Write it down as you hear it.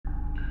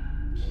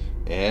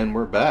And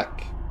we're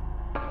back.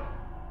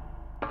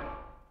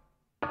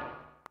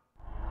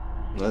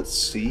 Let's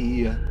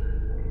see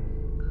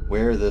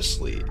where this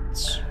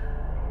leads.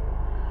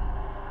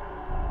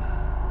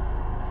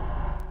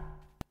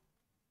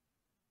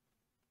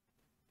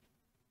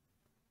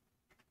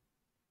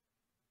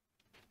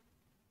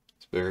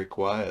 It's very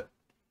quiet.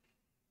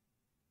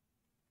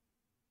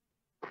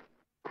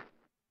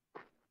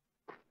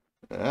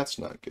 That's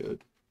not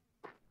good.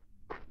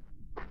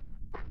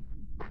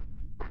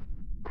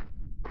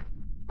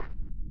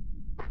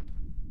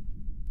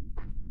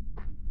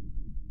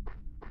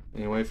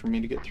 Any way for me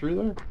to get through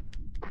there?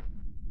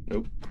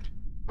 Nope.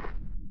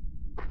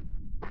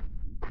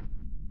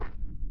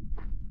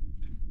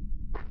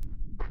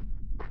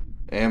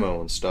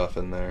 Ammo and stuff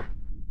in there.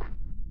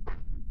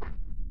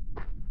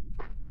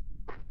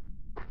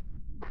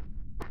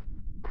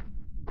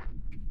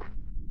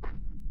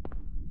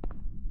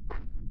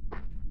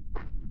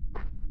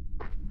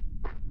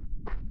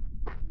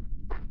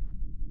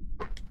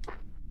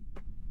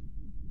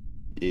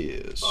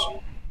 Yes.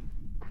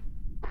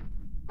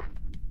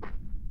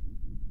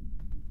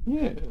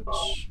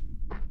 Yes.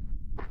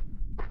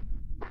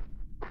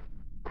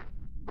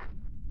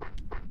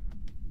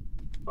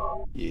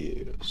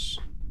 Yes.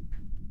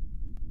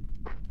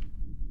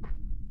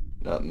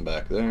 Nothing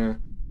back there.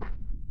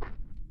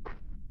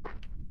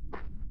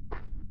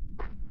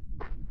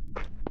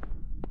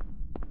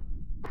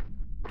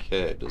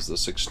 Okay, does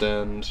this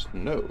extend?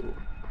 No.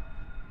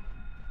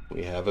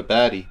 We have a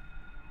baddie.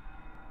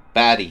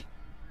 Baddie.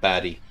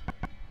 Baddie.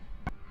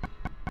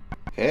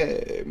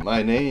 Hey,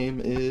 my name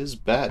is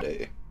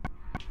Baddie.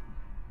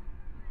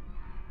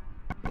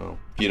 Well,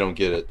 if you don't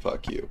get it,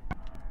 fuck you.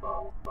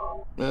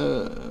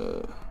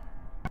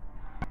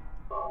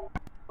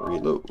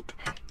 Reload.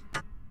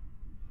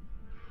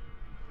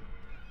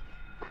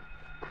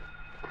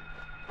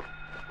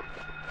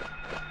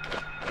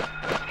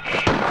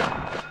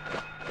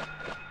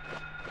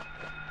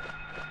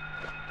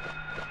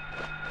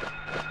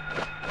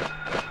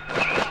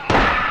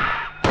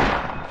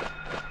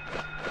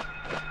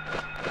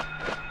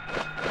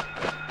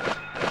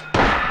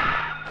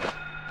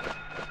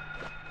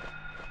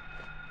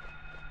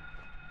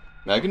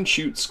 I can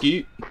shoot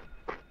skeet.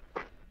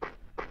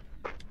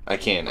 I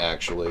can't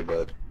actually,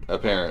 but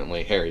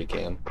apparently Harry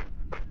can.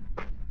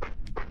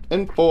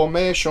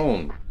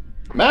 Information!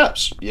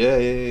 Maps!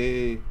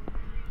 Yay!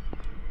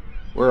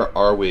 Where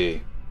are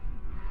we?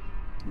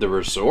 The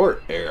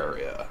resort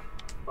area.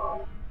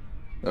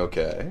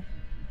 Okay.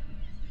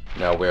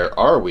 Now where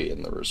are we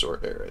in the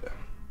resort area?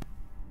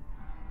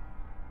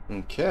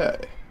 Okay.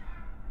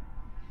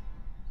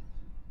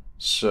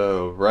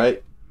 So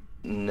right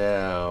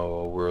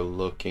now we're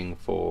looking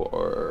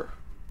for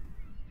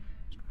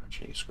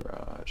Annie's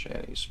Garage,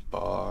 Annie's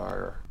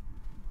Bar,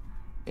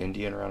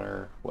 Indian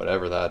Runner,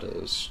 whatever that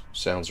is.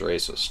 Sounds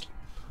racist.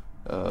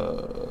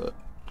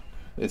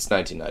 It's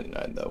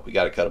 1999 though. We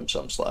gotta cut him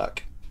some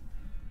slack.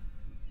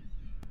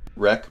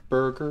 Wreck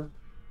Burger?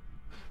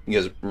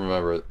 You guys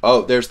remember?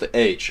 Oh, there's the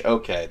H.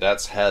 Okay,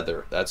 that's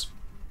Heather.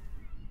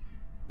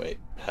 Wait,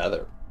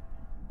 Heather.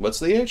 What's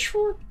the H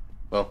for?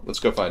 Well, let's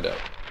go find out.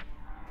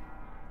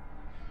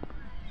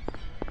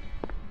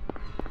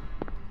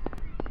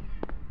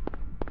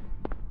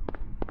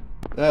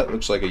 That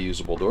looks like a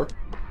usable door.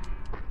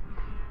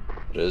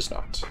 It is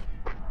not.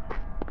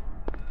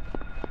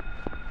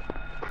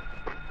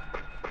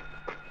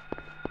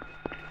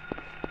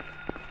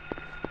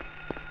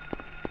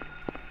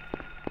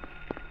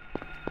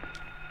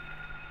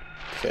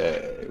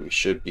 Okay, we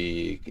should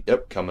be,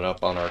 yep, coming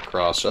up on our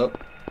cross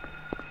up.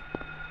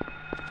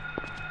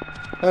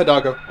 Hi,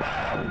 doggo.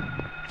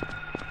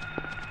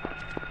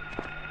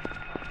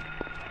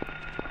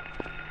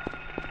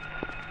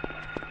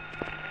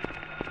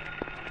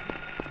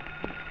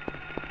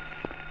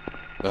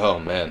 Oh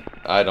man,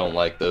 I don't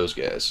like those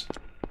guys.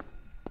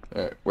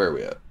 Alright, where are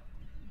we at?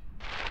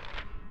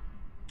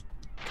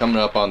 Coming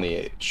up on the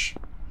H.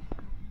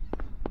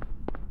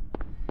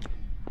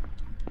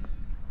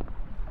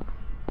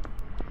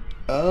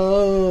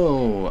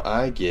 Oh,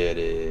 I get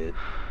it.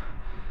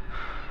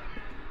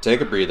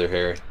 Take a breather,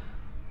 Harry.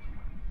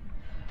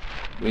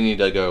 We need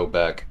to go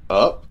back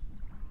up.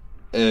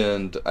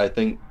 And I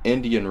think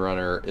Indian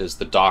Runner is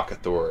the dock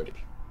authority.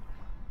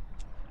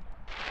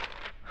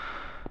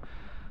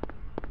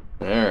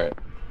 Alright.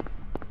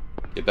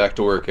 Get back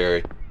to work,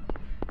 Harry.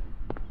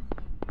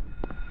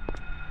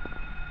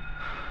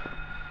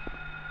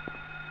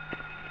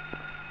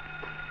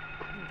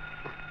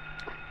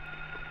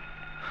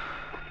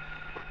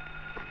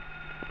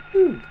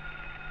 Whew.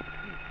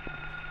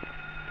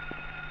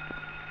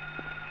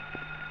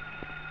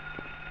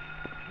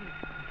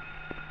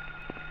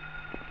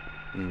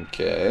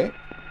 Okay.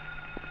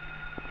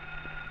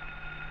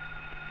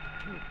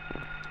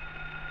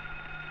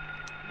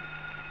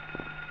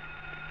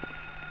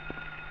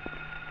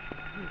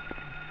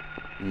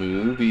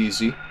 Move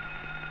easy.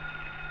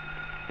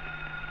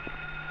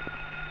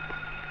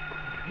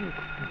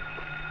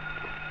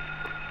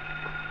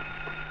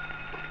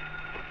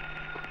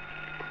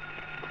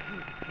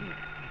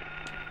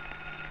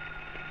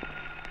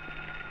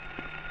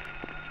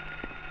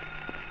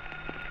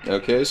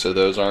 Okay, so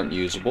those aren't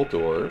usable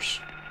doors.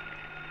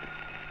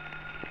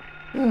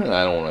 I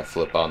don't want to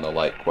flip on the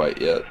light quite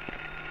yet.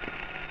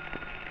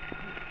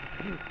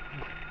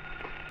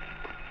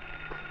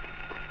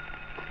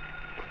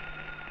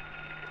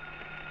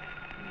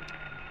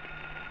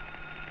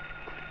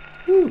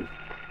 Whew.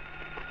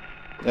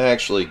 That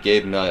actually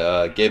gave my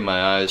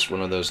eyes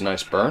one of those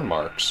nice burn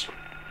marks.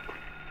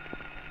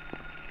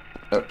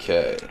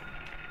 Okay.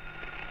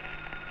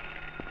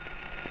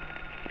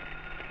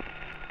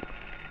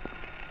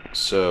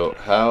 So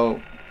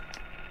how?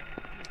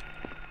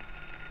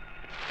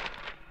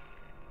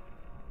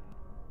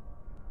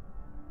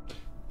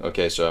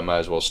 Okay, so I might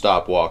as well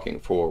stop walking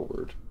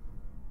forward.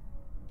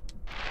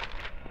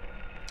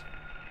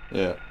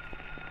 Yeah.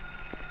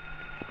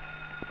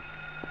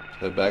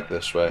 Head back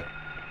this way.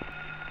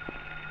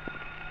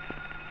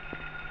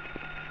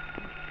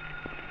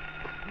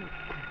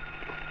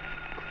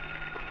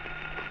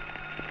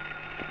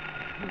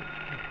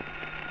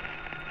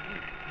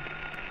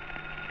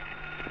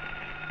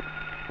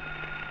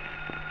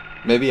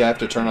 Maybe I have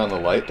to turn on the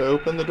light to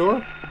open the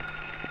door?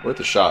 Worth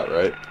a shot,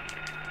 right?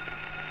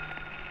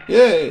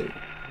 Yay!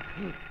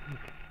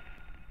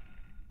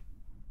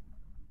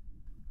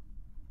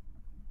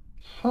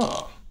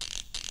 Huh.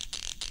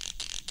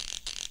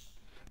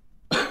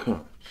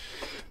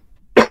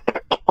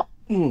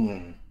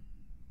 Hmm.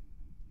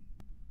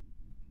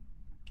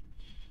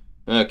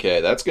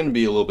 Okay, that's going to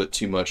be a little bit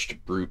too much to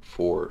brute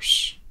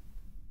force.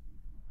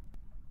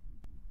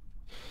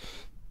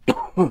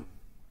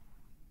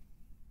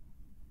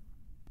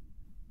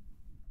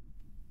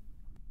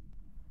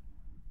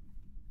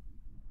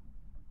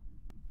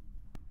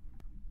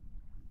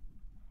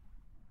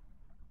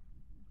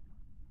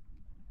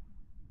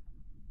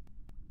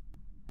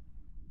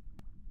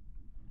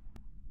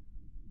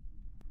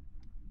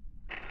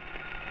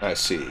 I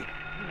see.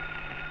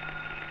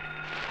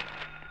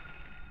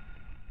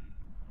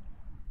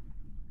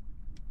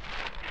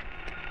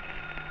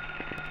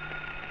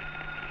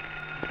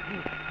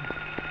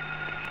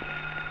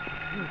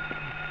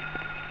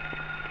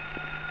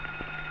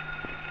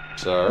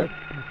 Sorry.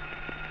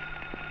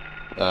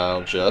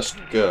 I'll just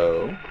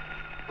go.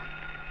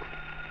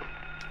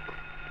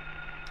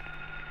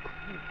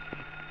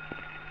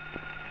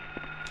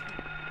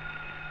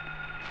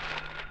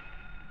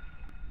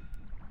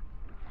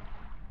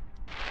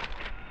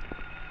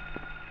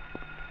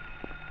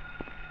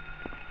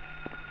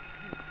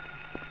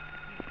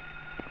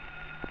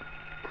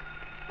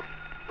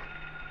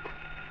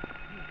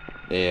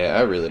 Yeah,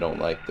 I really don't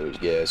like those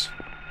guys.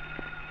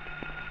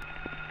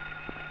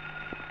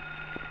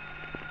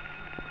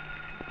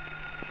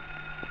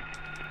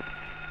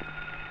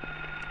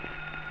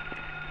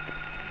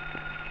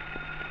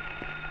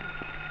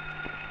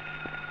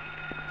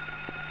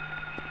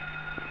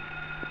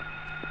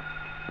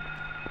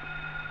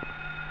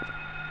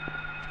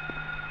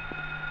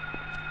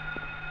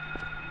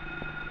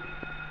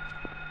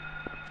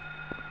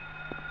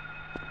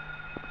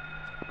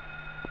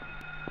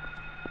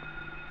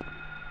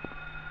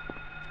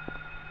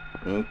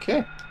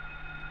 Okay.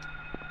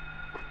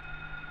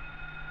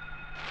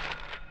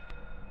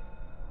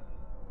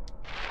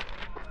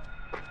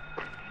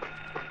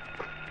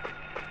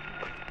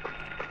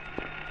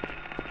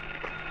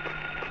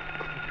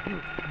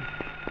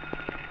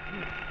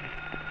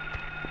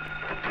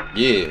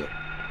 Yeah.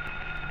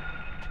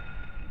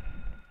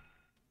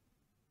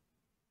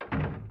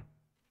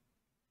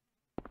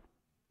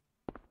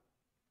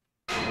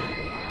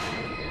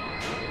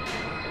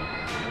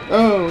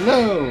 Oh,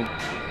 no!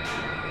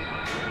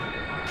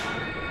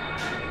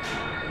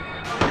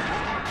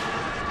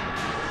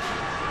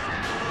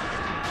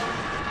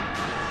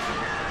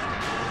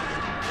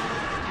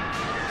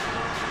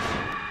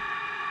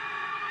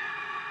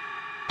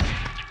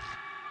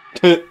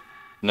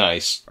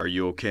 Nice. Are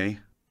you okay?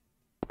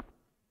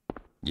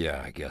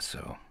 Yeah, I guess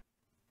so.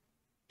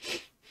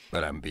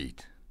 But I'm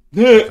beat.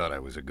 I thought I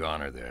was a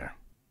goner there.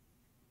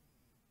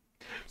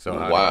 So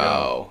how'd it go?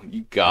 Wow. You Did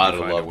you gotta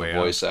find a love the way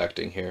voice out?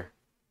 acting here.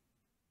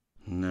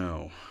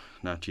 No,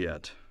 not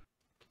yet.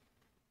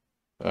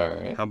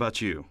 Alright. How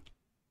about you?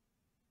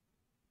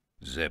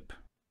 Zip.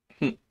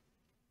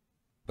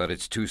 But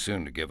it's too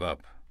soon to give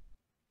up.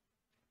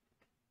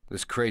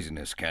 This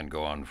craziness can't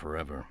go on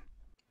forever.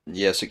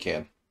 Yes, it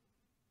can.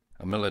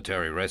 A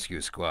military rescue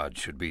squad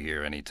should be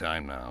here any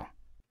time now.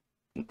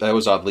 That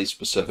was oddly If they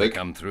specific.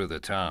 come through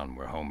the town,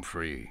 we're home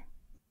free.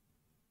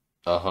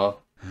 Uh-huh.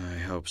 I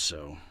hope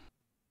so.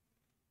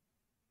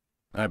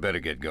 I better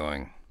get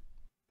going.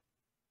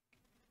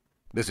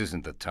 This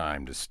isn't the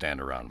time to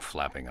stand around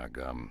flapping our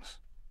gums.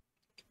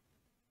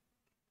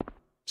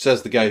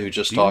 Says the guy who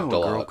just Do you talked know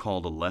a a girl lot.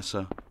 called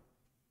Alessa?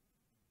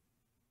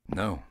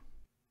 No.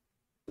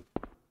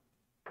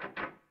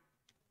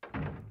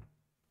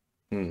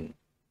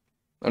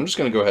 I'm just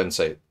gonna go ahead and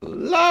say,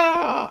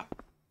 La!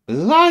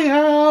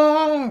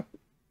 Liar!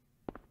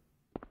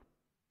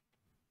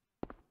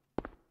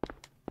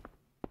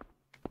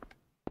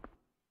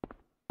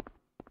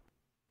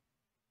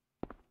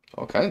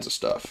 All kinds of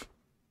stuff.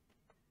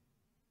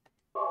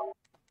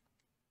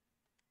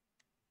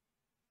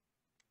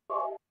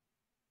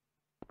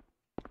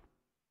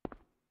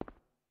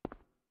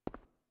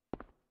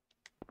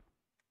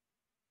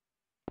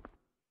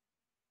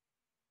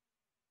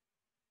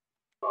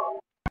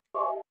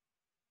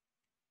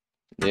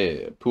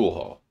 Yeah, pool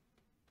hall.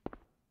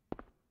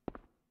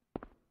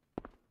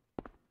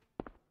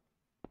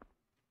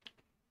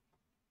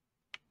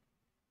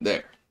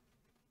 There.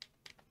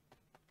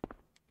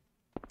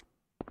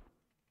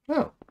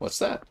 Oh, what's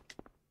that?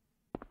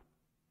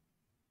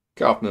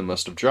 Kaufman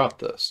must have dropped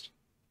this.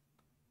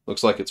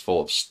 Looks like it's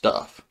full of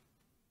stuff.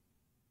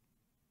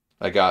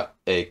 I got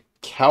a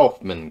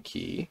Kaufman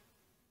key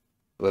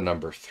with a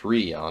number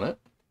 3 on it.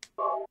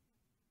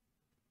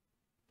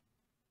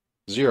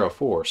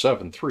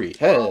 0473.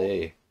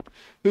 Hey!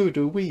 Who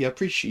do we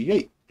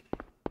appreciate?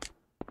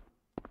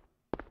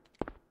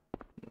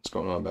 What's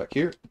going on back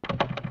here?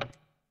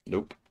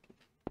 Nope.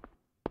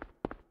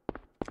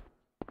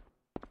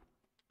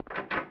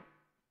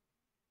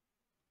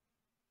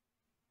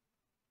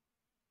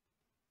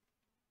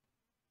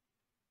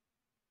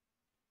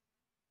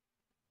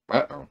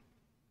 Uh-oh.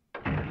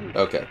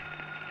 Okay.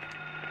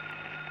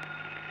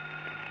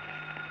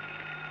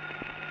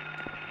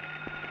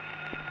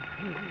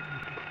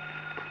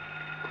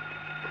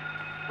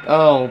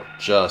 I'll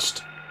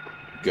just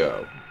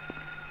go.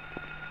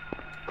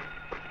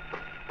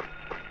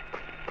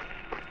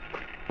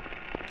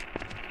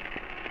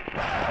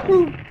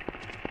 Woo.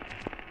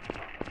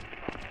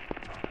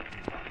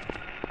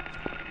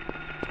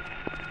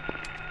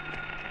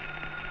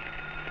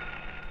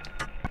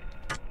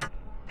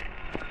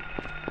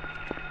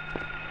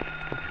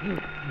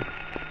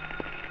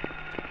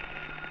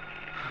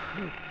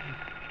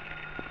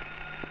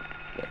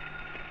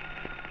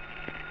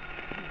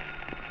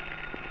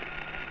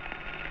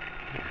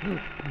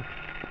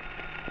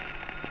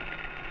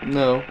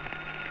 No.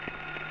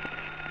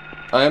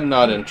 I am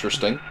not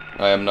interesting.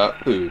 I am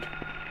not food.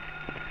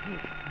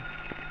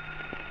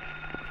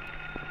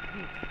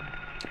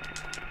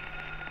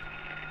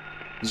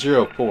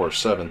 Zero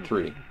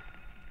 0473.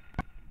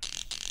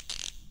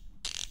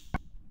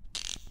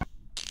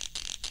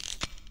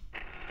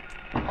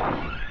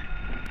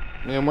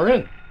 And we're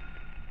in.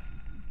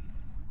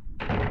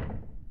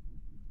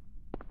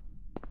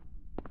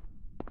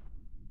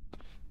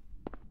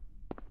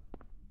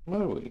 What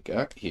do we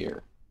got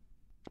here?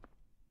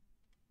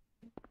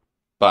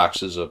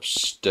 Boxes of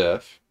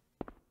stuff.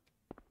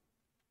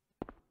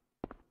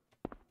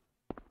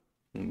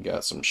 And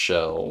got some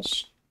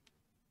shells.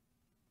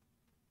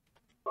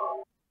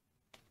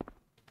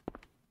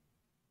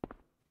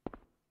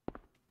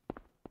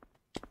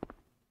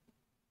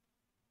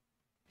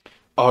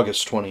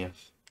 August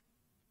 20th.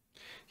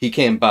 He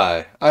came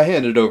by. I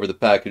handed over the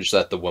package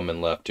that the woman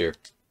left here.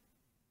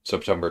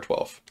 September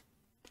 12th.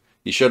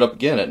 He showed up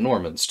again at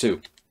Norman's,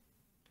 too.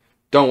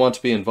 Don't want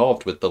to be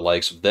involved with the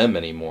likes of them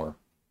anymore.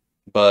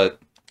 But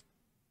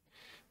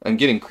I'm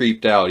getting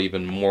creeped out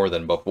even more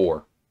than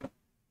before.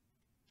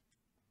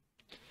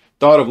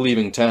 Thought of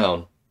leaving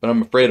town, but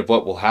I'm afraid of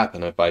what will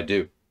happen if I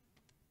do.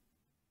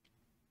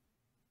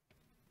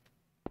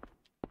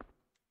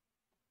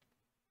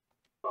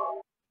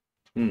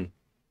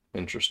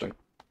 Interesting.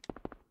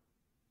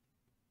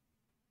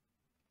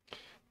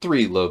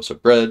 3 loaves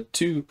of bread,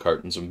 2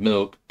 cartons of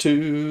milk,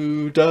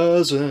 2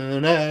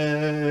 dozen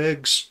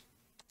eggs.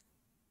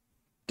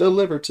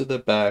 Delivered to the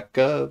back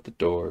of the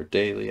door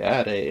daily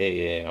at 8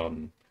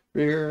 a.m.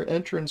 Rear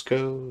entrance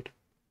code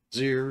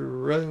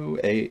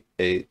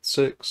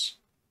 0886.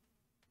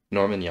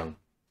 Norman Young.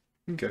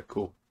 Okay,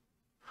 cool.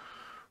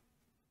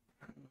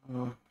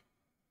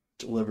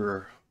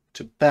 Deliver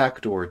to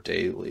back door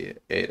daily at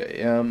 8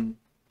 a.m.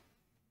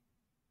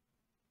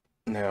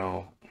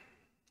 Now,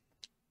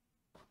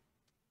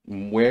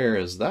 where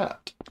is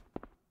that?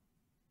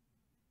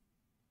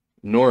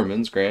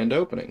 Norman's grand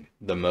opening.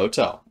 The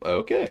motel.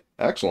 Okay,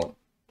 excellent.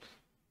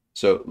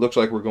 So, it looks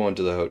like we're going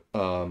to the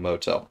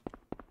motel.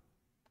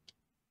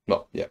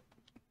 Well, yeah,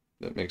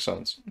 that makes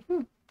sense.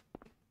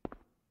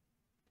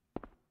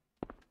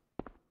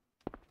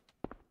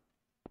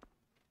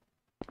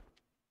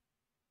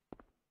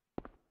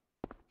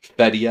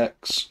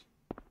 PSX.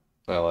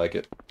 I like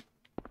it.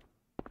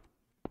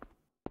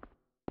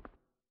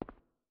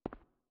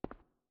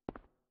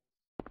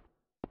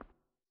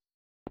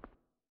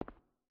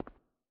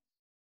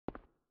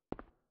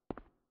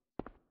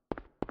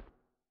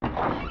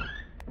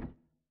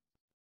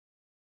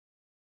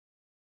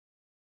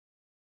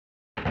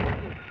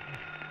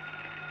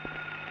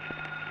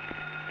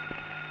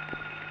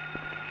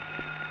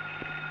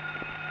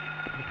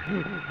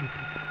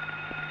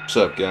 What's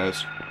up,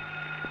 guys?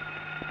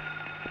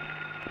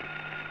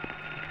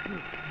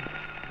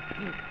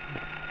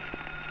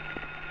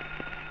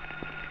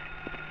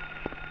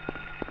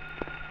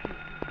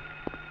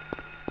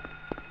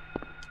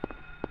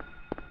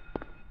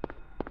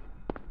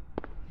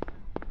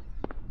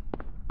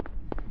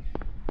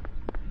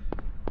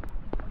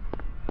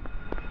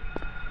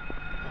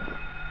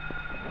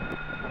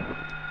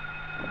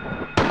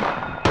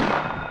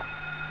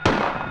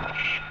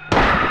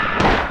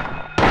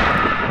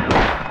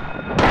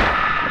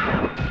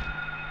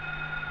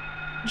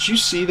 Did you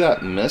see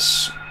that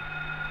miss?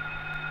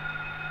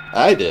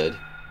 I did.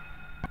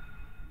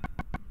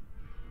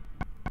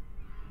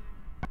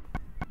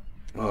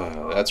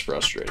 Oh, that's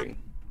frustrating.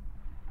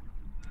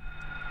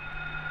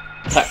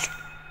 Peck.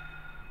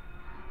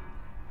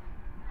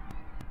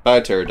 Bye,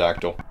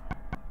 pterodactyl.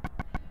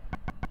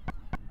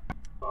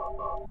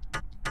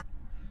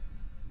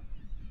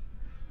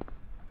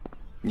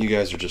 You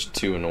guys are just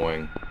too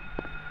annoying.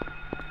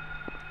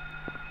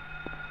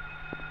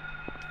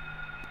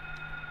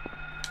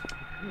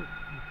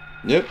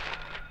 Yep.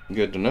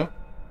 Good to know.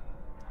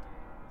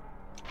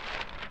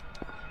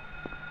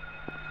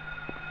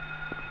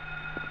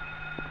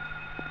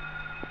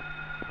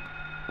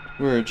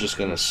 We're just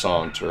gonna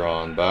saunter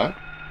on by.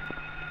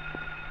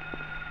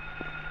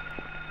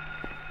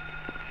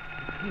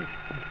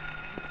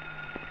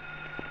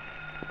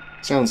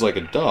 Sounds like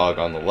a dog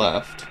on the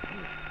left.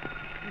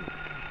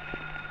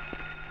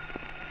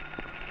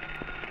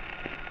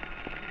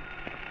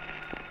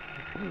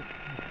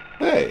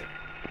 Hey!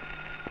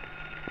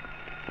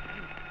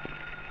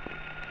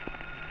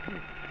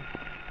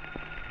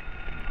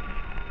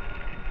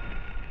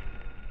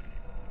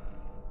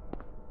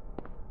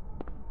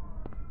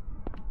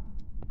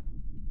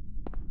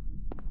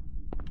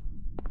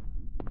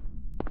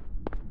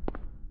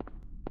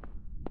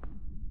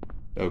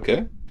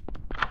 Okay.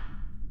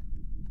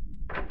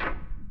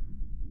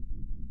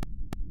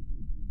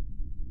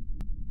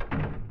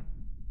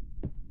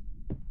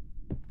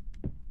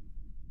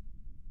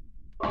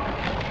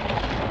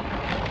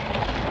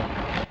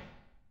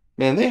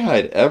 Man, they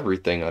hide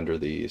everything under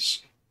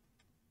these.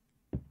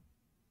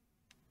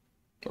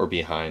 Or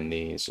behind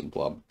these and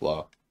blah, blah,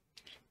 blah.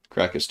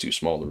 Crack is too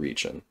small to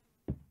reach in.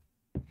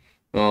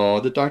 Oh,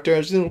 the doctor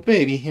has little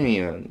baby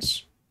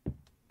hands.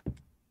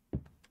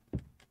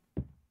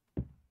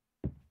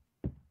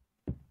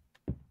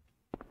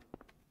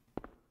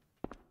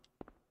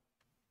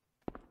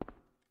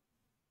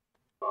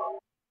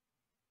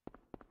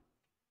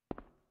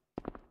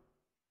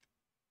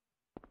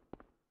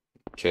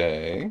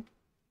 Okay.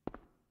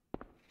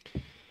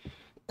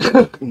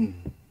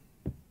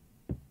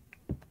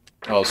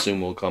 I'll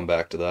assume we'll come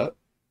back to that.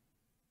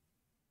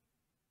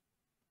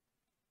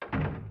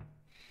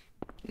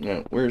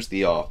 Now, where's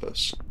the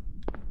office?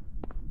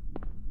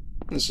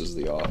 This is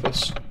the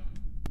office.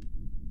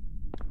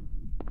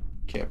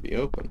 Can't be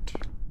opened.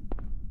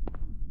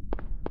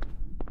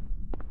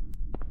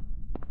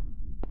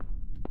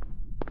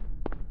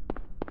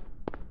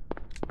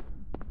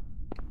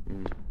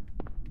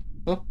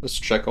 Well, let's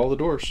check all the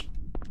doors.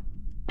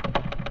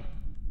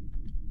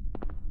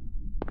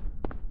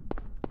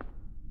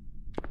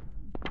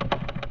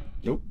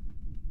 Nope.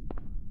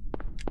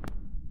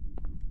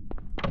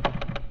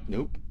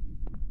 Nope.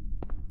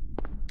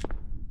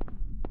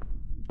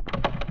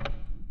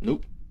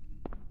 Nope.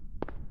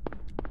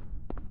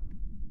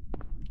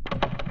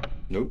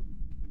 Nope.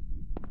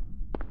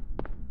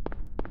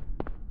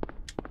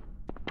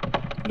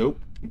 Nope.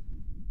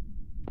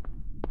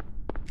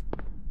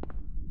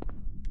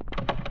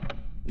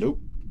 Nope.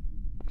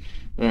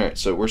 Alright,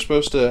 so we're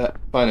supposed to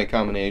find a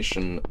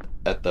combination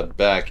at the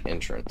back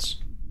entrance.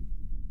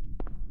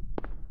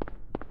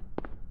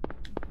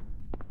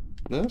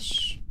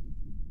 This?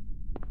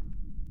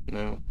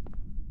 No.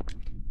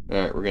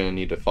 Alright, we're gonna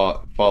need to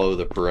follow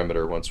the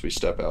perimeter once we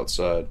step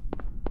outside.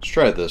 Let's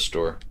try this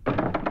door.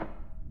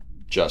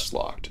 Just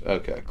locked.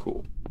 Okay,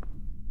 cool.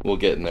 We'll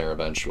get in there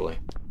eventually.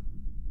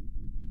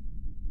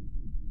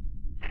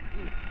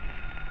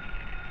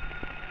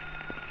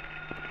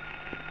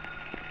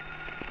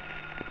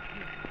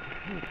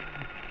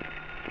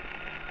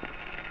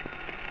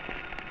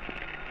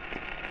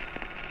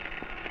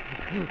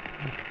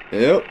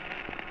 Yep.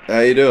 How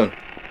you doing?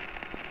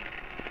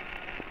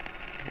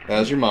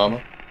 How's your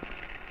mama?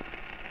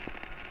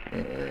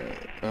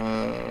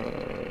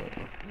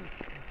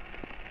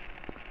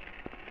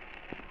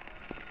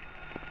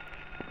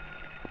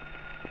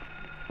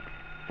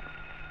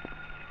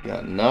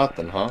 Got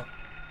nothing, huh?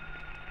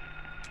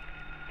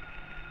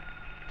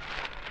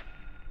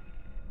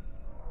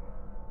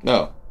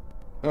 No.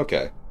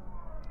 Okay.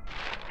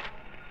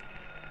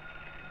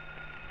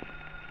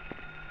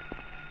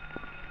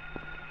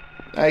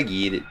 I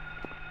get it.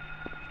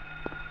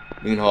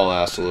 We can haul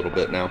ass a little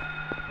bit now.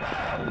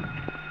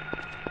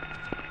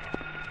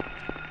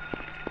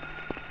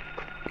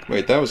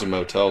 Wait, that was a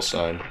motel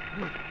sign.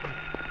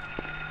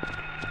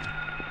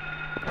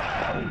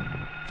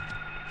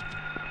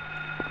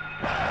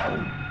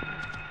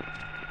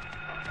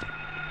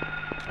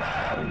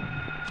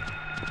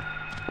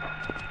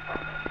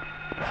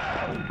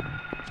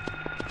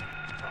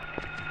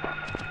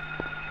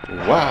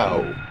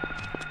 Wow.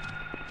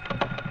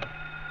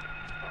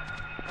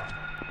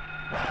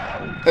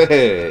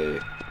 Hey.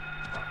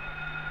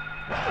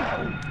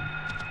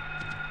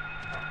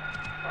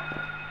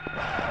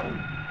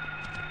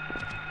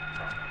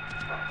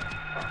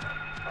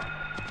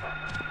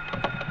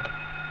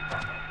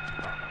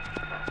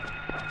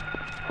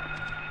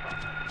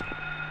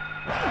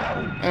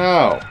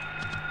 Ow.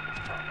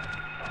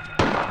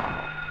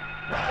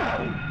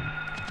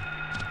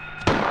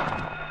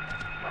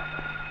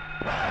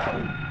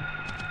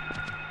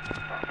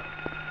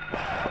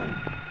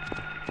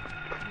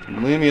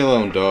 Leave me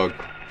alone, dog.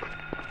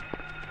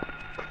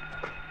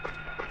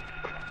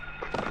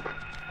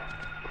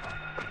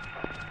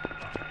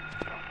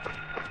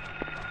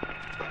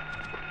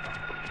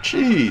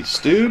 Jeez,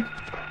 dude.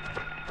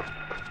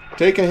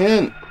 Take a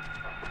hint.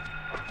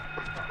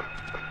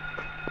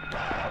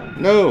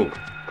 No.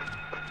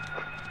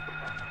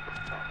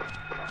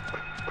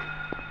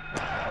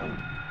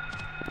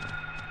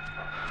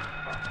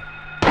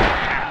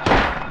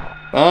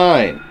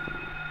 Fine.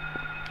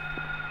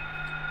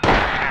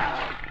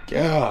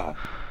 God.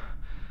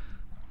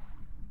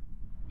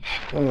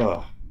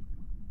 Ugh.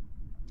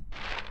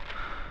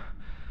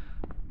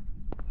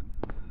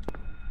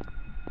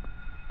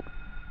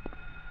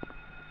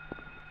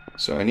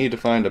 So I need to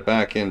find a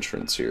back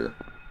entrance here.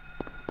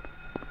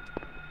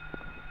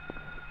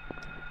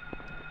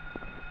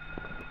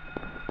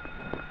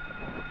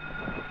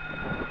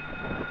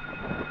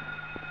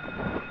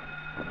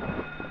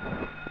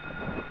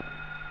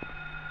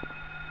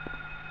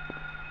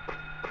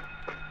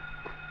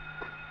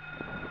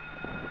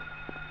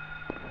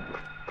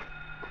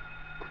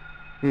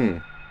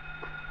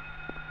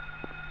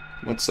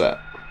 What's that?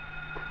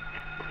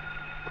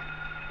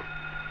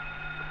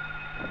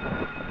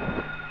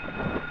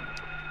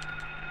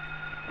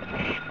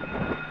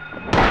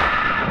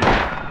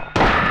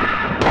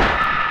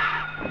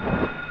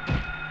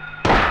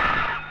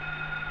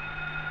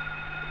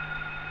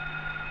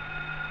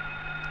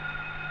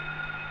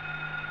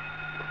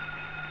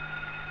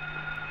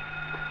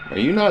 Are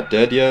you not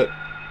dead yet?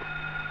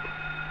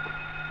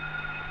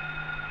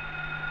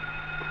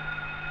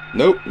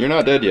 Nope, you're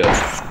not dead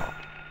yet.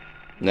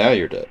 Now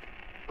you're dead.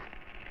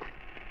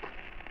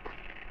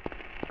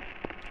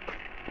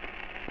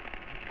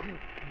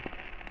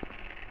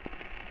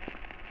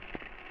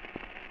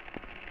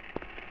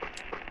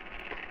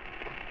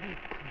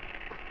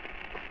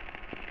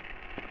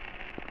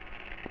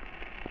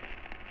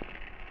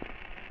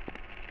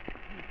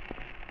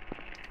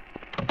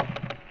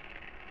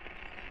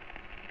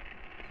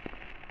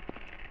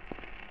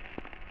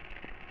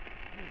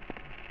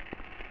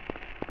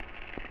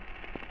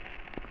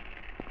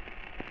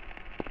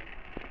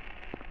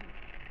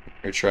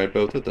 I tried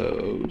both of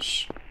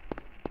those.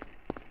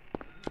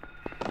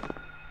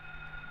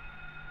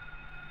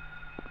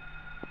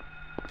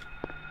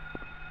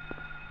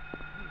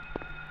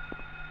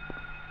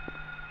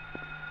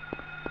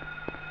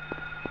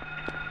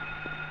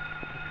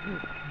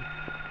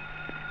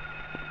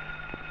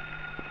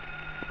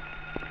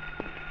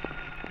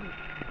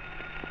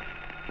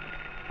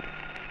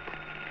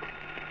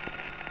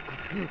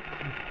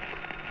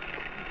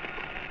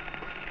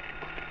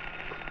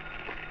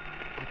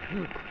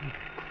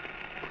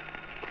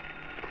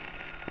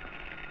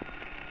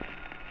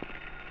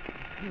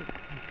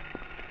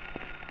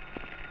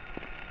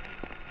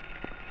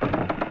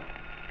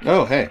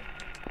 Oh, hey.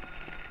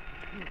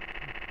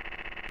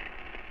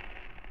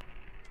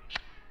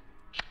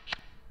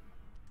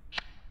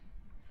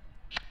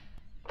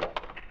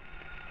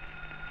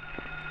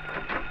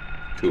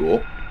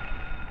 Cool.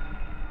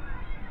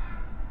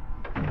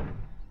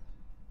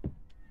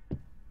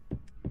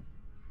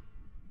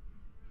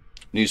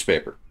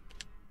 Newspaper.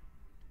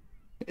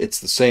 It's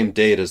the same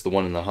date as the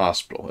one in the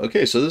hospital.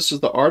 Okay, so this is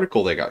the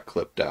article they got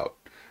clipped out.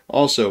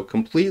 Also,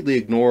 completely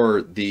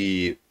ignore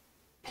the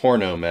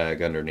porno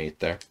mag underneath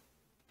there.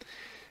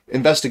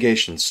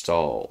 Investigation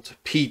stalled.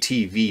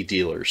 PTV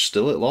dealers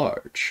still at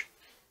large.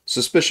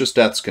 Suspicious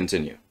deaths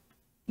continue.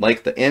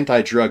 Like the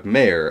anti-drug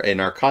mayor, a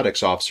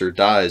narcotics officer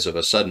dies of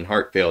a sudden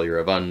heart failure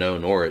of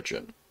unknown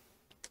origin.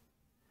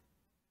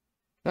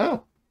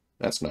 Oh,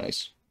 that's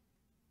nice.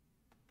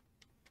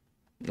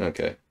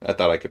 Okay, I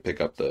thought I could pick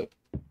up the...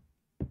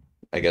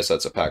 I guess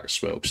that's a pack of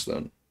smokes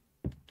then.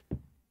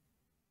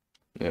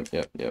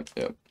 Yep.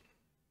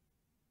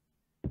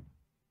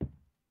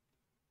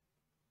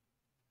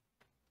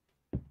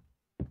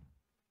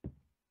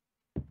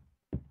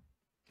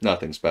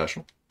 Nothing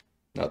special.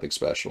 Nothing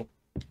special.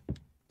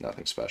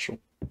 Nothing special.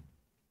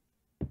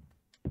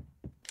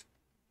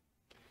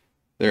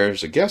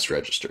 There's a guest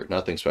register.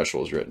 Nothing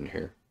special is written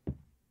here.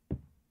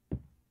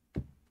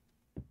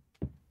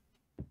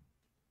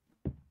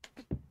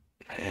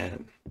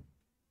 Man.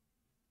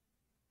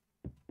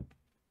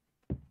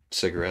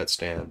 Cigarette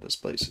stand. This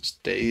place is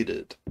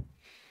dated.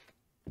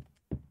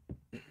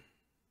 You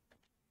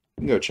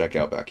can go check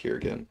out back here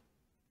again.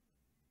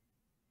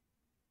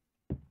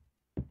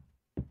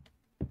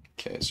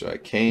 Okay, so I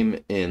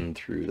came in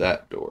through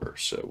that door,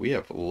 so we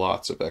have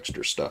lots of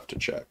extra stuff to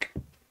check.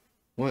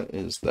 What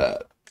is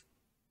that?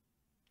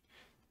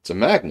 It's a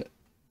magnet.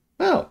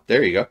 Oh,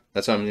 there you go.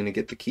 That's how I'm going to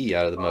get the key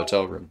out of the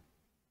motel room.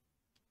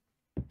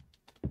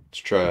 Let's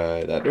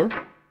try that door.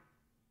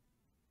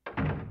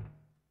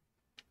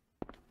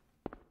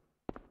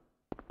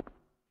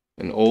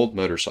 An old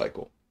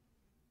motorcycle.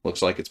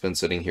 Looks like it's been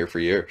sitting here for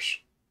years.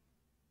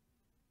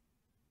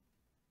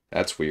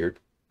 That's weird.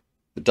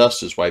 The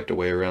dust is wiped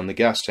away around the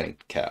gas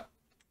tank cap.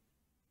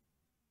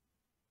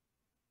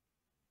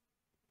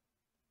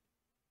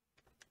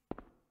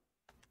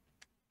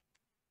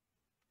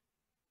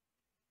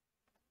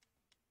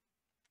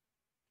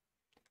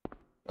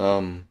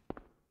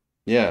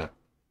 Yeah.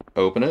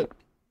 Open it.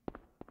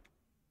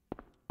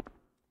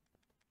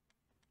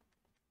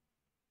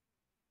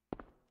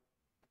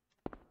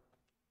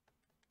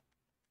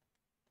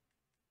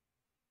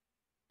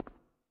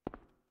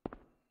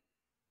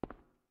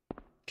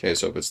 Okay,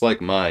 so if it's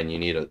like mine, you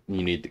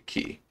need the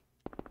key.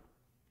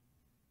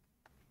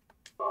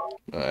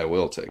 I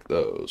will take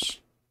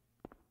those.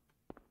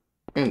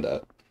 And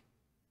that.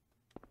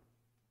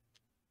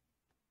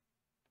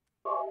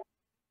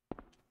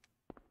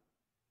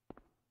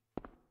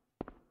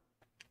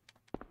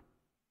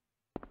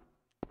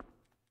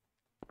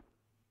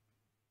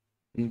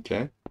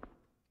 Okay.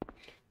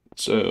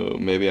 So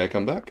maybe I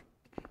come back?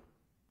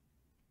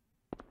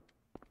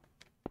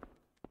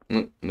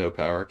 No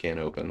power, can't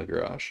open the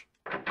garage.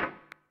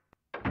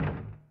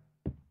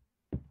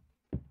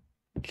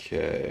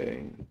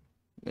 Okay.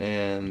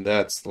 And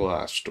that's the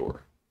last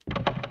door.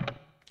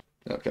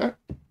 Okay.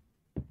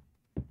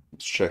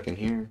 Let's check in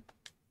here.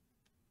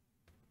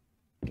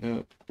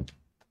 Yep.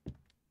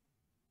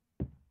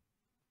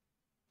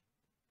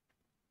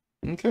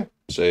 Okay.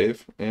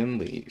 Save and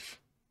leave.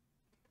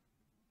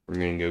 We're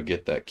gonna go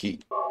get that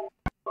key.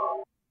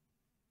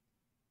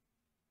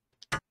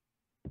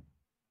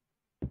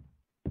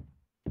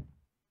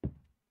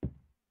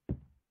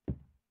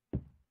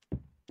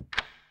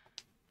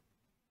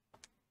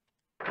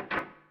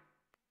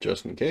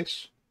 Just in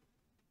case.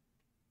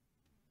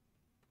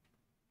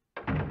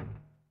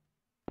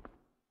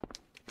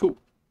 Cool.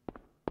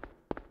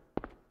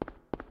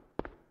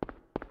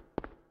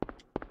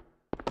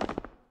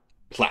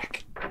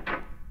 Plaque.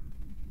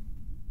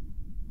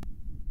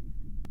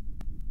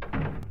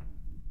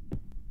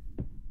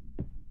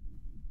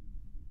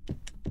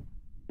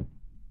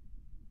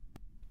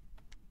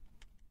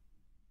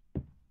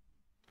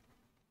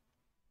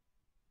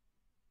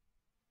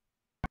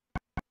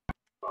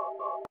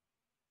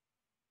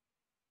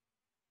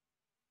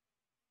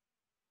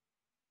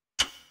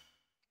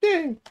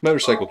 Yay!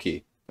 Motorcycle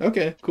key.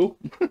 Okay, cool.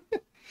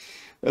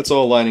 That's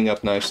all lining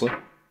up nicely.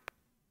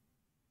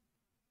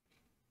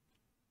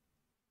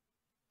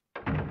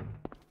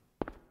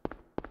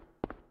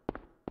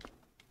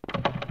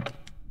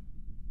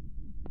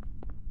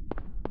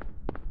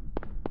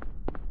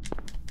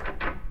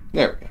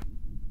 There we go.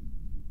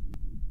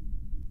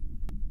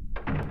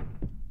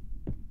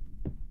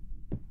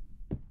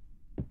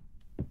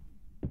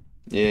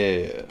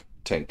 Yeah,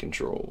 tank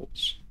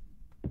controls.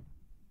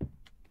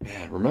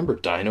 Man, remember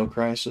Dino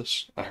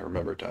Crisis? I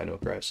remember Dino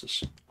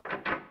Crisis.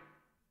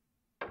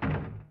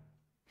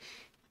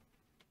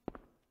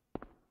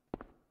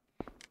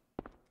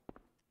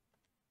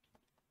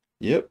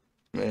 Yep,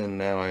 and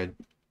now I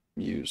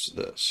use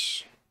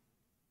this.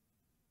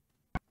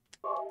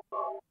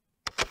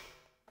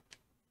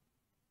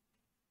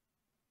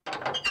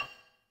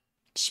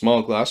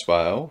 Small glass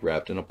vial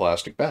wrapped in a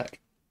plastic bag.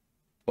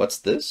 What's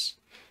this?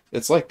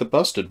 It's like the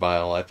busted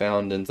vial I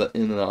found in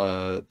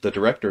the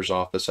director's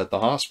office at the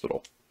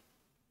hospital.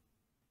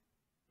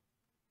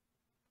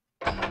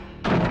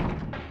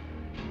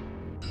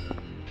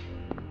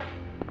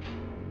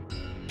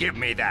 Give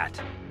me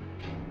that.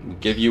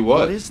 Give you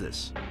what? What is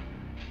this?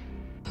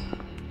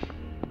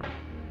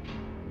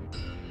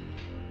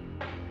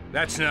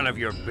 That's none of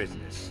your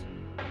business.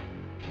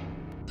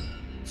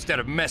 Instead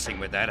of messing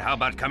with that, how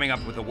about coming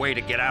up with a way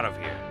to get out of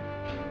here?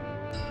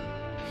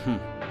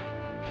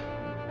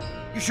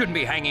 You shouldn't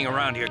be hanging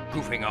around here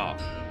goofing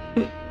off.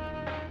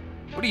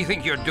 What do you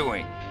think you're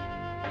doing?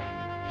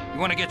 You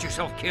want to get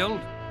yourself killed?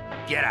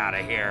 Get out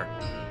of here.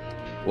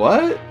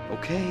 What?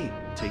 Okay,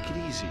 take it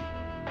easy.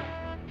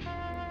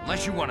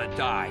 Unless you want to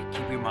die,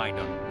 keep your mind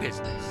on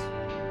business.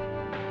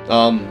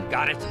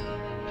 Got it?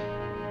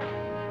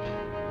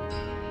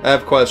 I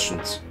have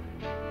questions.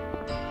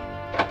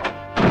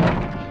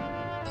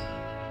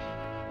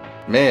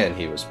 Man,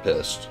 he was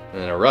pissed.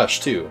 In a rush,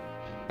 too.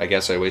 I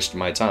guess I wasted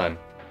my time.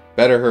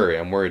 Better hurry,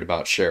 I'm worried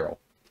about Cheryl.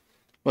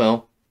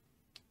 Well,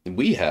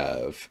 we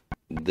have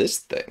this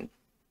thing.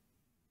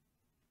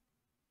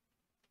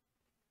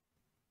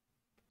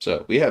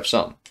 So, we have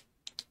some.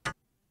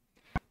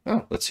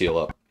 Oh, let's heal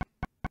up.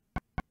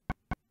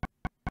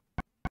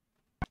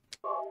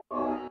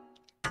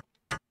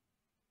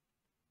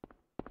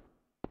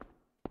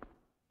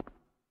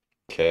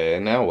 Okay,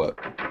 now what?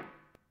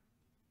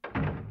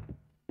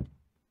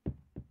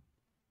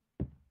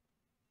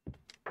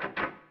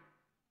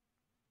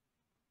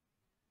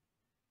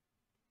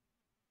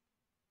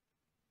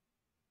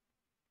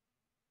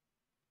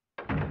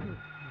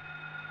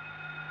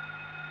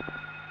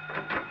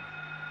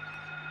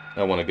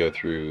 I want to go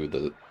through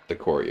the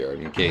courtyard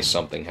in case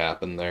something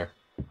happened there.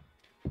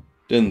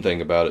 Didn't think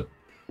about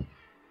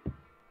it.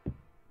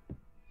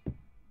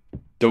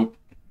 Dope.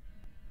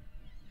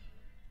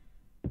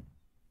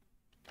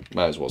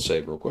 Might as well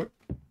save real quick.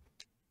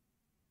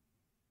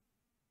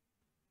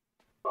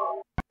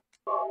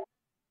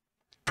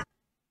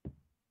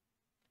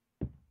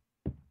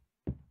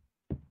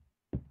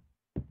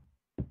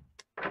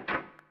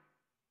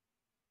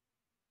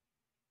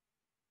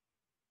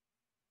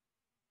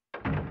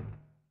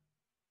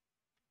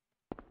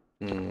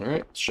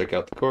 Alright, let's check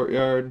out the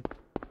courtyard.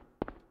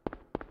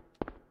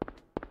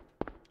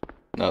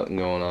 Nothing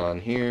going on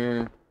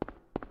here.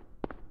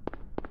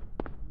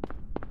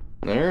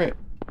 Alright.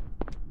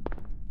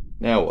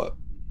 Now what?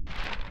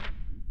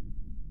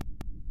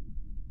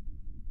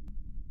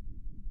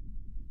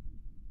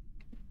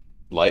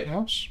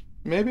 Lighthouse?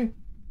 Maybe?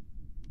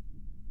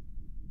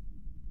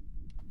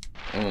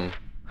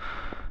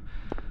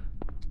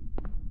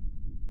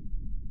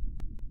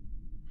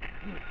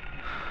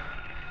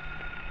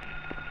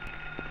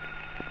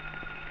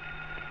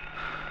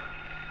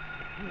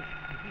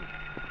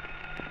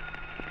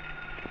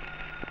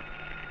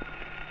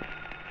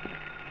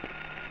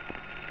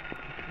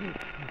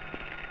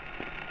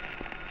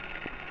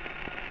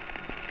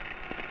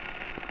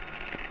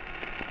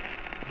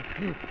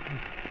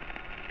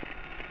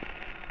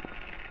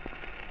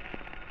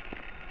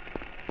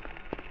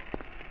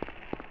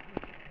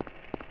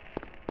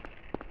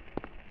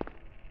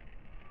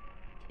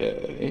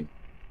 Okay.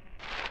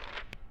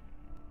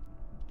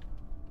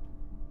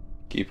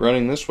 Keep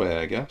running this way,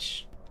 I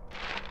guess.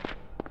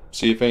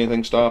 See if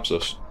anything stops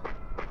us.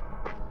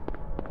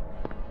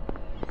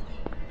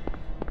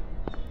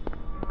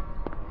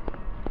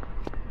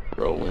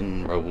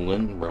 Rolling,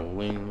 rolling,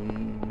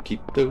 rolling.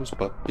 Keep those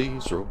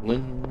puppies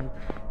rolling.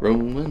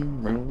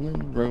 Rolling,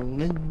 rolling,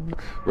 rolling.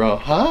 Roll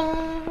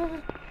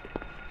high.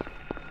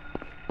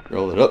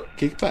 Roll it up,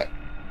 kick it back.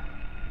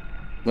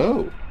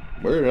 Oh,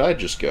 where did I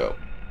just go?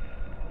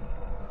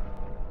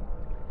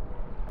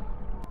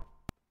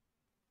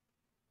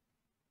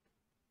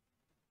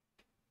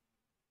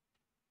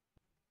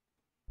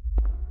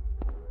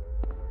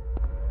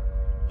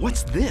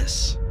 What's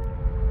this?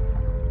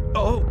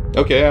 Oh.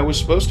 Okay, I was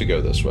supposed to go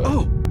this way.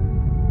 Oh.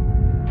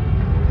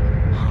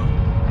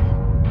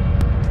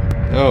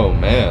 Oh,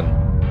 man.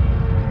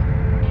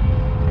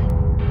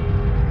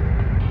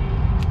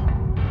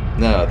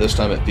 Nah, this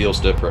time it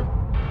feels different.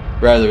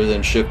 Rather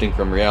than shifting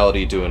from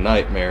reality to a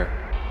nightmare,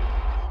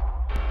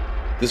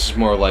 this is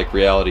more like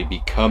reality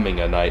becoming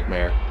a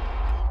nightmare.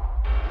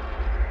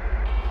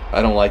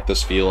 I don't like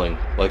this feeling,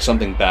 like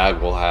something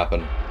bad will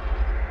happen.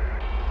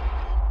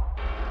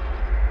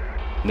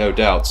 No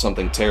doubt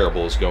something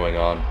terrible is going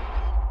on.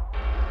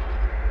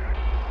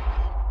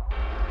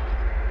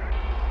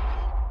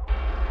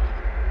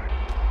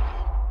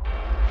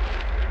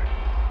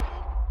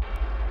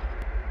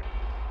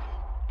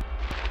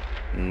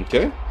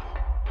 Okay.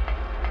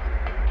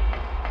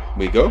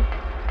 We go.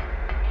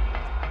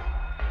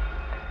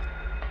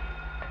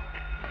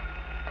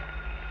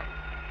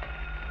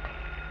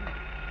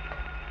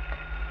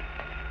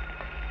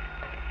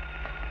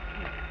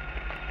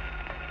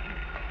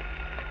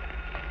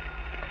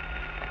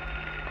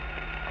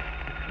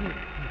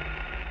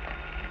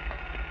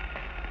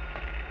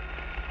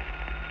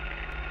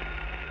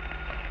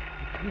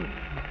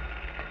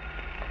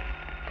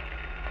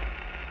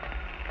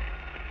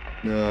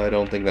 No, I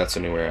don't think that's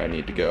anywhere I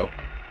need to go.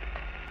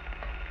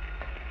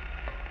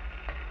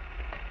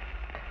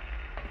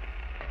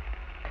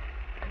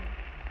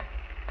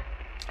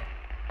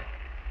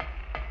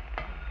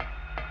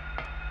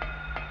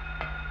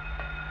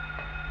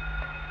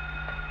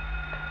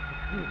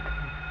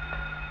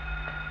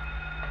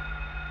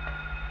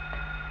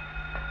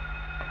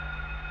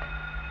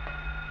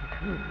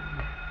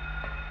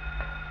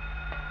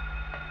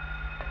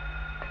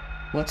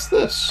 What's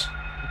this?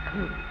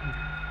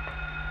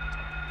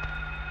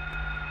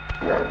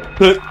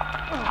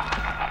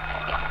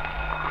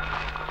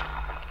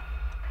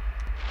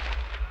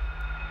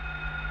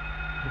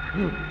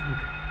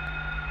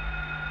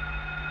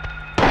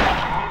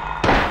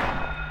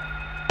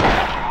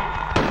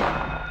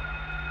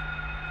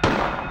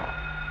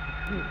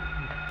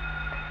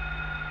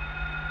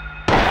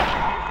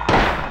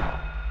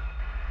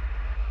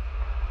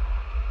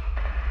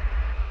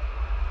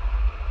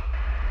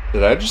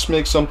 Did I just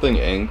make something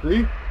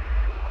angry?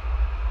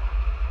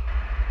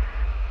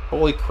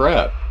 Holy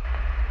crap.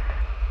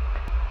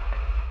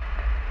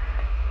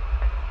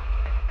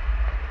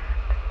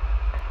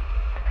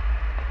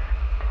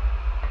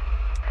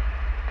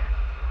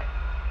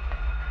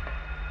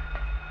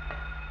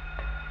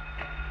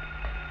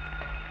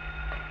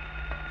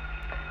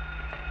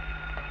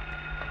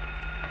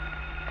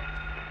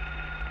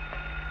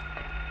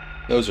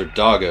 Those are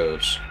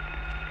doggos.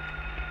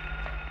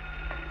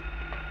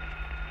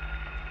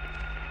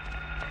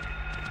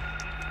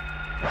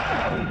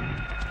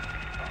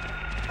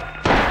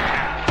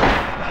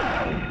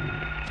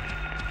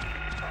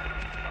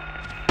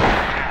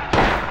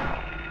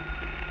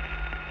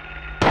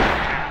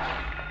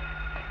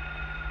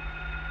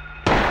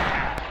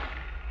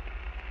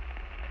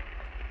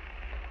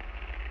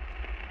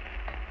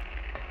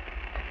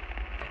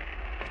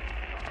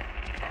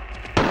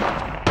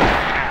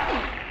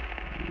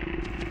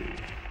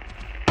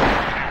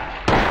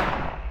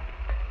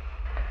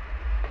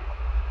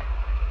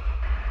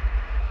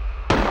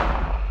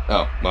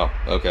 Oh, well,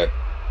 okay.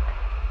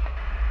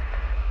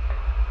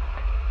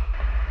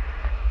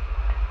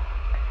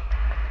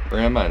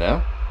 Where am I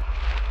now?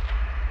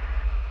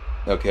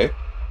 Okay.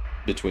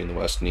 Between the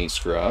west and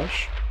east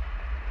garage.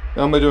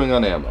 How am I doing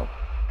on ammo?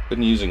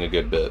 Been using a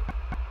good bit.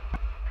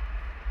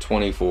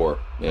 24.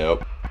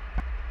 Yep.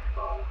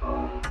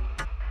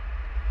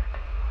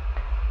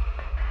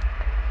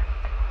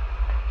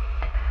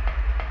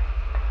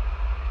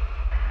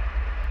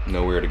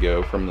 Nowhere to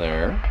go from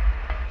there.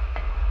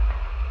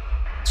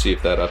 See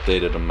if that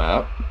updated a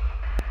map.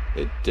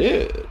 It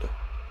did.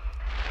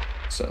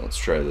 So let's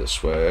try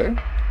this way.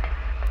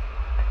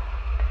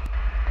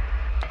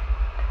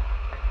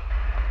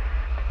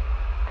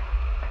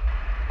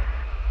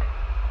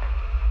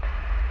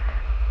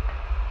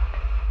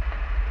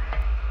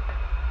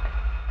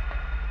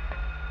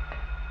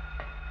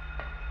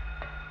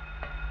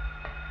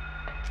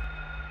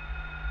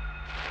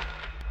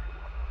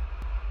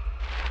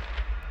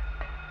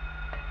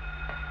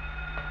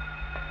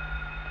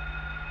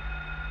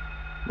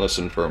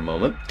 Listen for a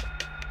moment.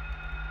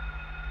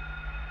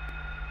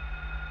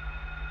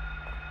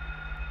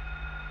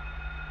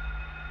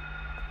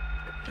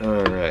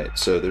 Alright,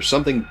 so there's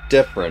something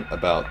different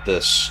about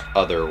this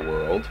other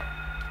world.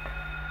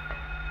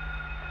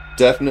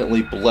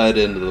 Definitely bled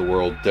into the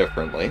world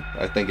differently.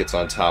 I think it's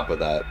on top of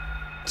that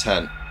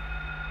tent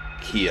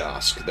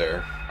kiosk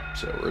there.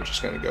 So we're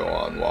just going to go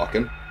on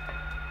walking.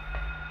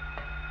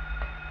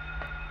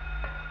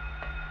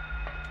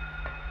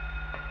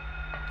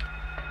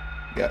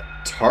 Got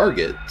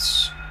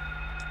targets.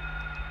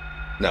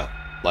 No,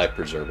 life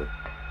preserver.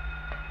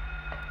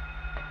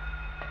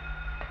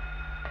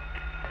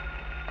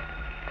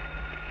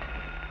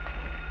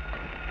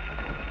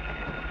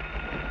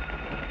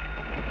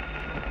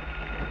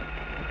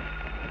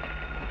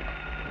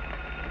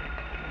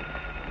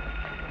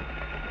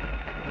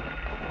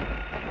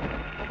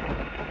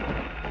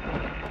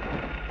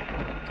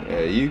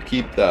 Yeah, you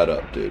keep that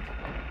up, dude.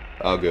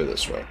 I'll go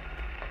this way.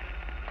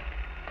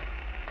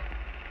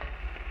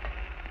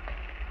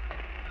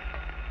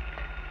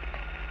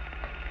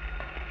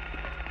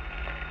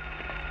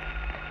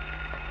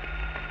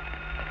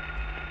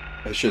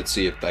 I should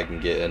see if I can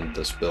get in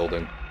this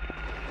building.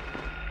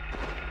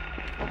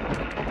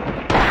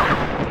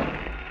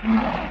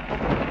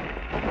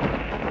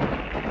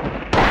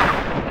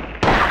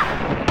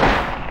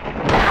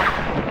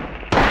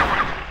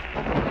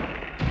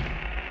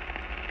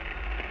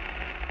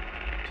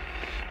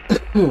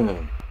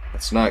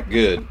 That's not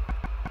good.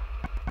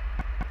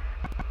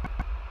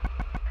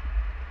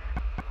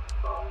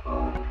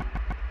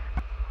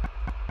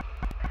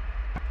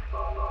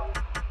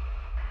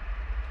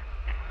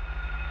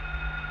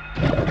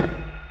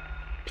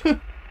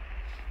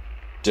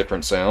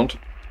 Different sound.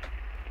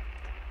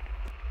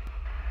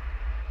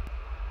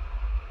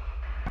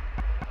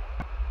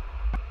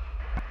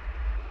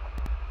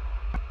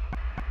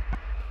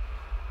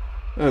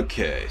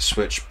 Okay,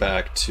 switch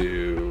back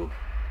to...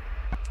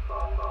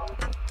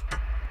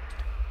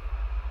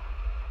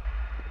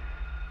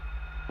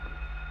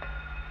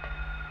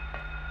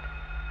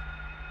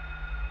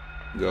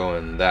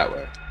 going that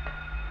way.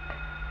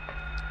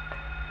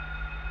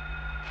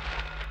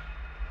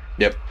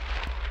 Yep.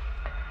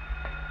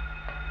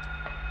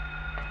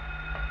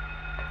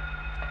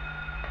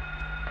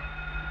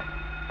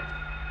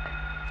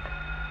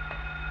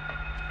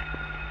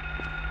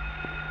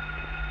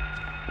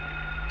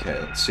 Okay,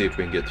 let's see if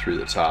we can get through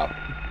the top.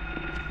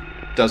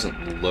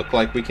 Doesn't look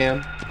like we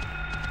can.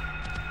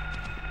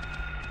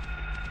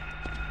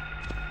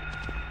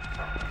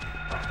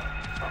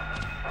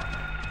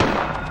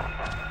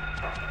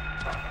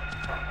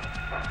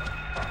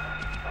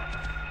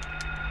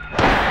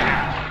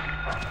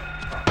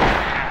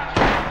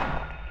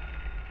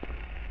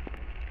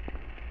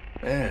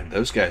 Man,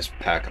 those guys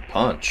pack a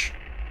punch.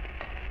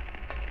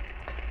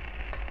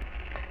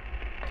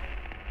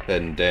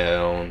 Heading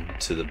down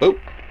to the boat.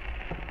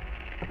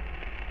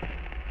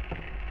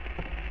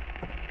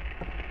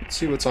 Let's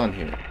see what's on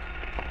here.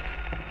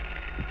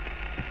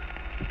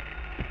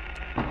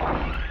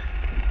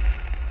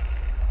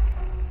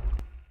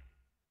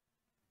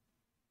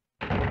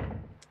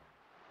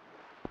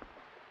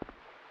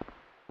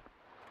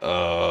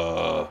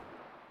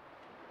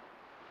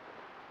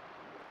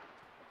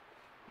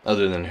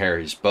 Other than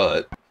Harry's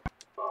butt.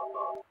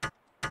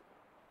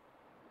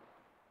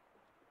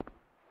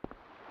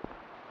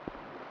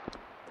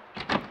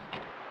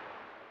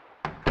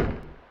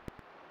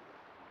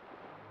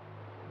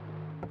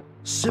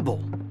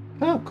 Sybil,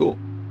 Oh, cool.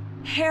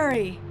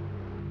 Harry,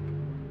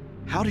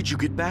 how did you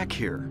get back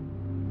here?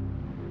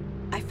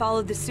 I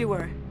followed the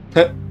sewer.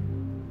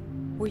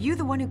 Were you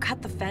the one who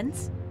cut the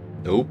fence?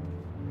 Nope.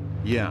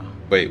 Yeah,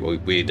 Wait,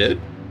 we did?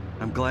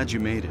 I'm glad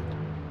you made it.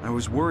 I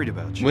was worried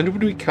about you. When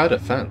did we cut a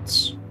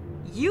fence?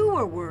 You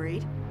were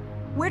worried.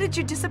 Where did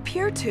you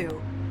disappear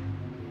to?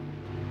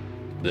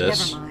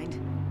 This? Never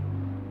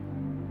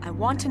mind. I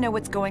want to know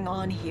what's going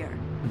on here.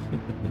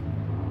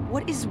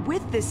 What is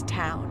with this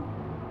town?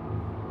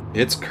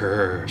 It's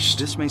cursed.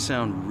 This may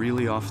sound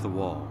really off the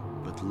wall,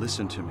 but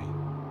listen to me.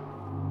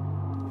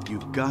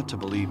 You've got to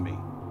believe me.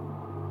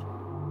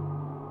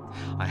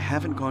 I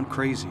haven't gone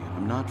crazy, and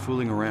I'm not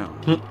fooling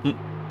around.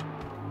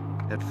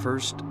 At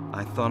first,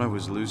 I thought I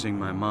was losing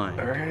my mind.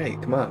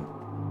 Alright, come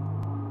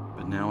on.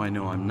 But now I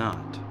know I'm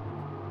not.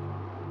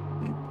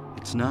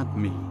 It's not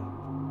me.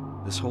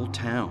 This whole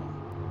town.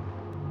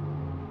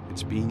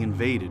 It's being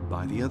invaded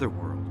by the other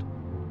world.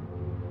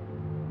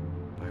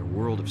 By a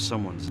world of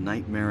someone's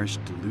nightmarish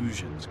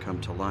delusions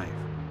come to life.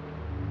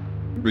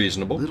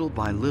 Reasonable. Little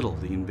by little,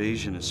 the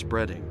invasion is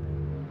spreading.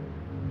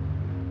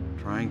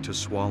 trying to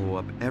swallow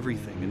up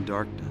everything in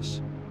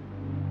darkness.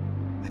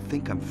 I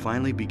think I'm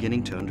finally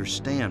beginning to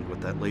understand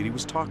what that lady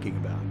was talking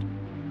about.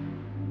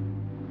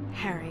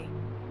 Harry,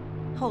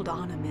 hold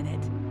on a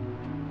minute.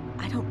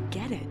 I don't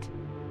get it.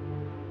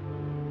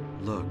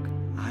 Look,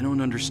 I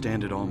don't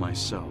understand it all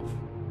myself.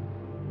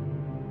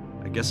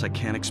 I guess I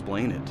can't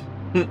explain it.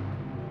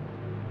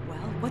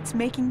 Well, what's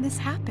making this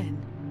happen?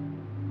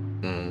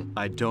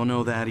 I don't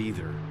know that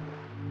either.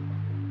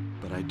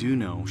 But I do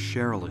know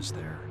Cheryl is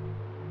there.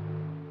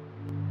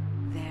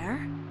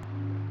 There?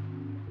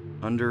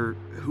 Under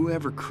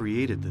whoever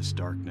created this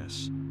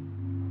darkness.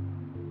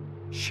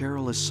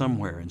 Cheryl is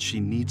somewhere and she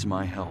needs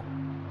my help.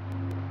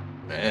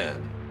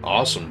 Man,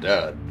 awesome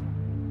dad.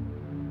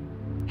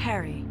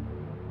 Harry,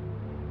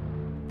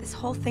 this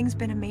whole thing's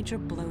been a major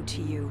blow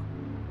to you.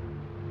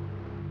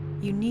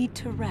 You need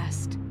to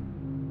rest.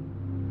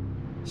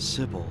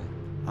 Sybil,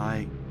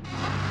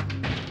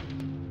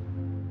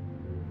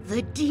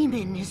 The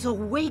demon is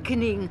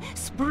awakening,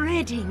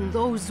 spreading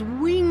those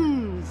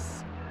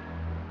wings.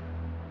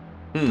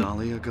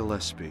 Dahlia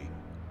Gillespie.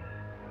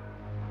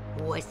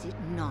 Was it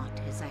not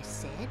as I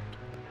said?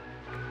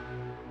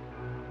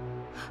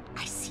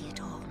 I see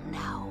it all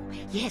now.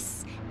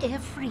 Yes,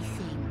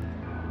 everything.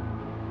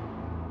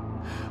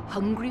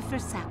 Hungry for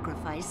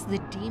sacrifice, the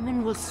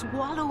demon will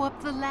swallow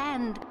up the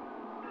land.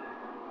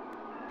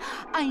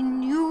 I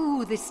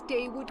knew this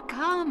day would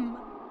come.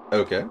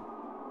 Okay.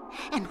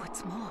 And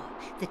what's more,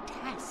 the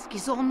task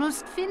is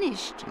almost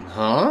finished.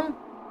 Huh?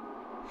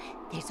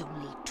 There's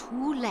only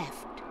 2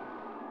 left.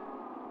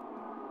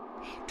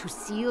 To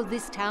seal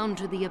this town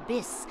to the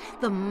abyss,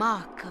 the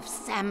mark of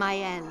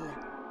Samael.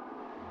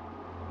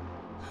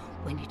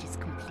 When it is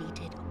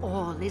completed,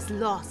 all is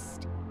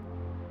lost.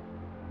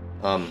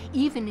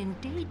 Even in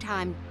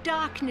daytime,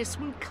 darkness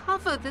will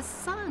cover the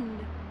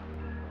sun.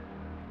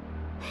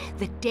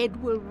 The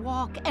dead will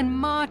walk, and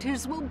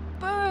martyrs will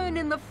burn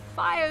in the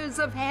fires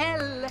of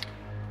hell.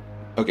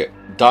 Okay.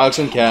 Dogs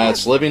and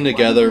cats living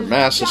together,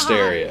 mass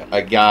hysteria.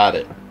 I got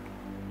it.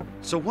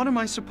 So what am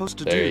I supposed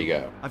to do? There you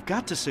go. I've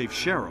got to save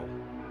Cheryl.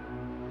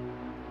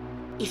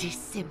 It is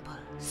simple.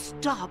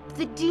 Stop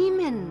the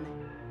demon.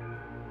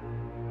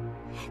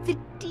 The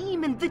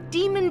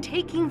demon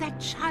taking that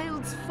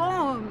child's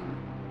form.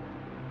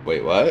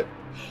 Wait, what?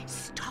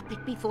 Stop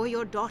it before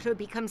your daughter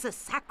becomes a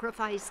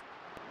sacrifice.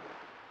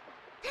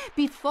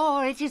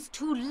 Before it is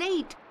too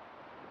late.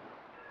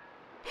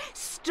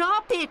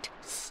 Stop it!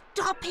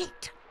 Stop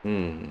it!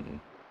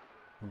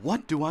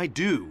 What do I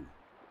do?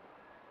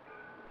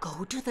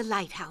 Go to the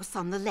lighthouse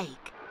on the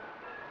lake.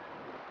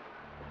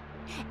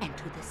 And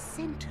to the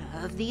center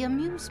of the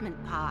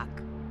amusement park.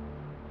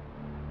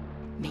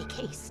 Make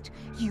haste.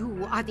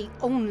 You are the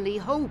only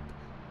hope.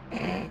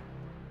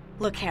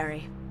 Look,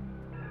 Harry.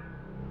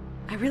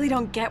 I really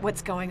don't get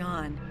what's going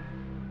on.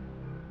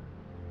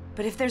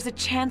 But if there's a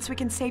chance we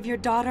can save your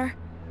daughter,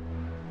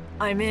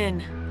 I'm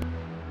in.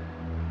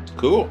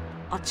 Cool.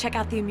 I'll check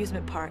out the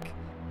amusement park.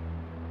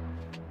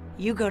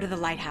 You go to the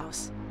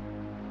lighthouse.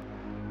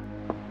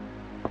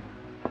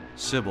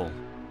 Sybil,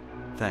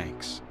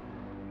 thanks.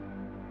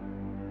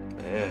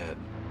 Man.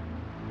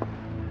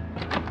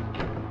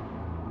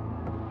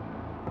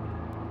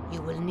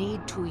 You will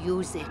need to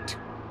use it.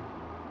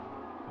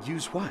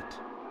 Use what?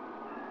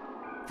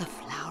 The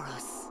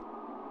flowers.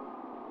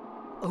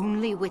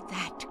 Only with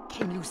that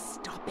can you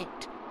stop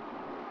it.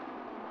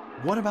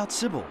 What about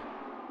Sybil?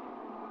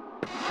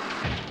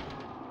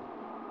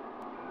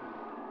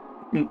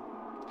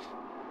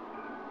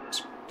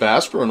 It's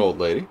fast for an old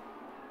lady.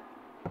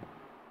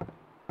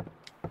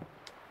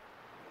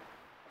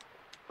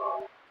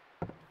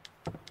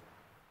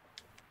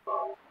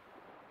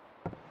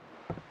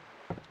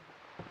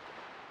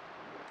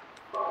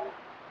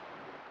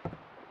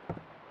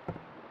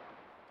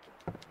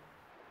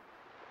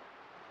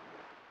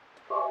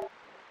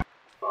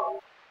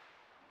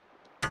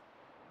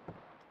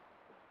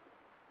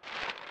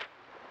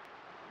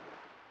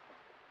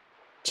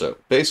 So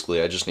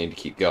basically, I just need to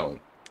keep going.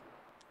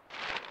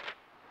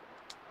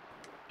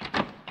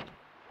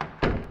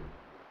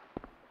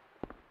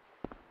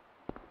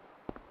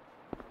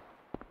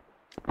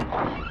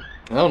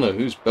 I don't know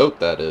whose boat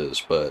that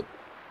is, but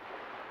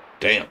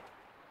damn.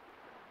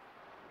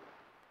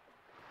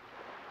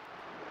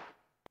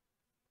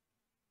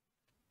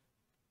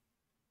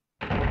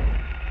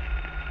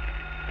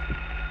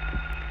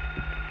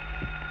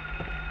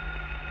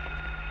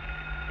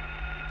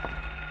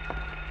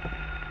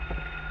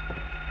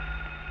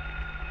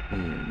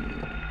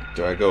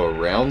 Do I go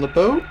around the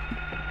boat?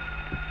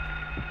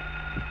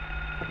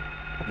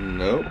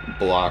 Nope,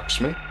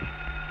 blocks me.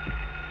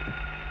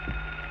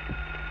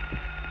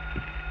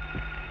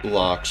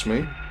 Blocks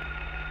me.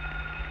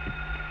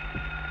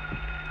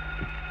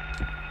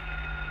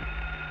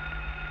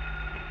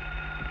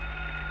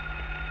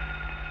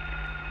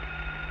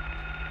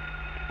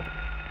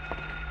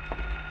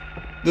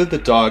 Did the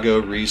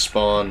doggo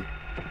respawn?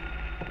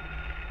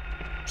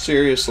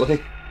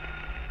 Seriously?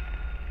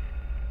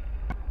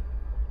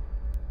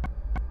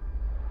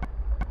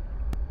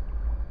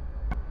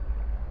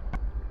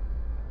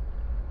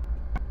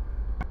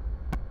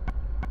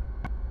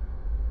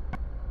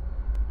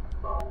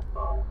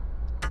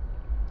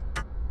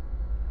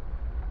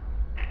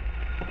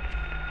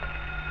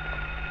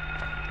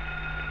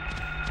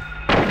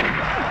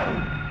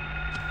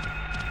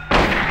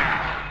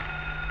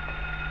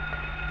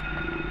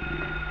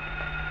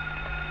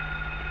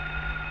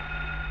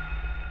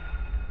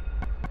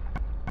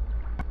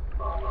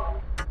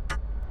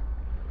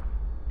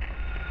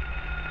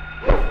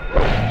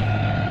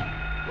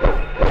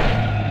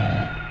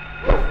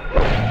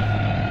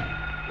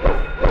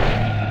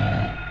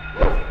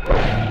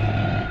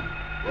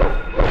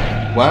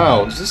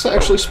 Wow, is this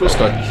actually supposed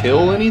to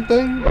kill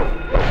anything?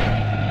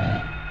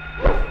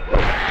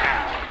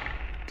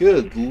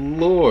 Good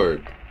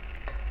lord.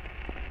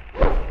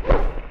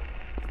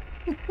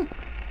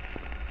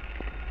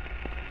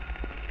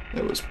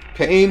 That was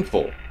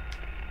painful.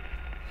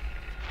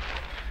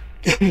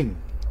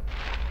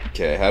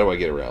 Okay, how do I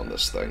get around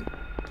this thing?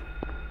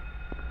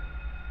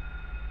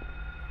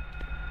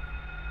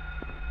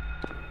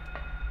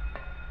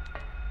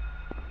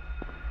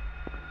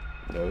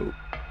 No.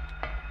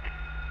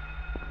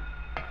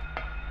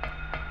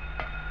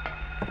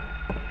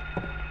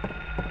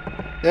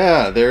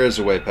 Yeah, there is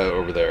a way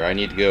over there. I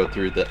need to go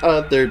through the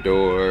other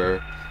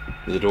door.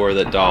 The door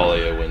that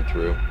Dahlia went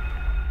through.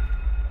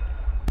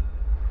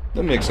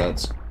 That makes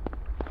sense.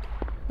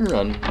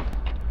 Run.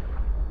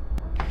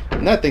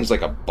 And that thing's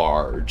like a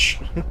barge.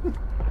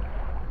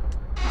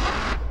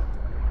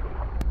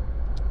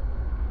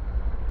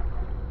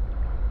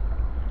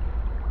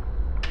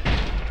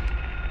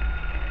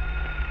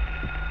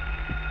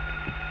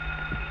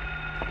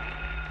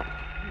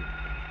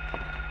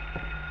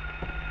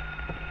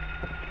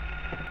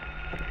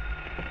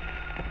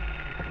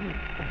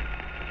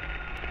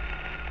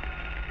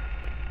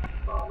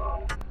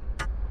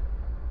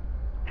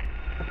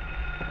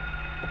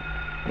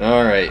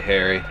 Alright,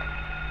 Harry.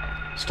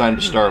 It's time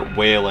to start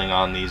wailing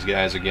on these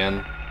guys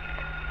again.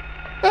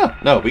 Oh,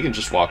 no, we can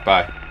just walk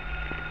by.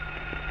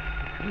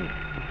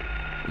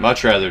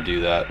 Much rather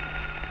do that.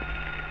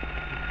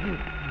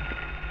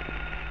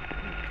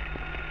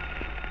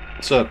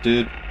 What's up,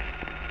 dude?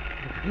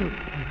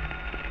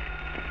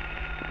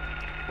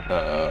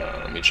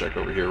 Let me check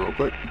over here real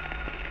quick.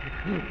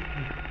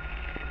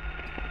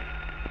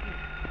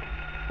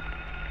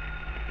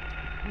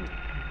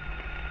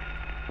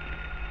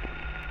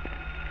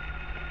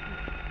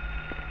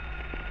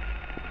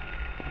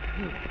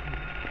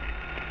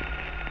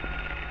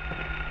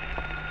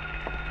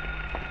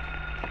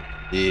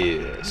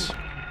 Yes.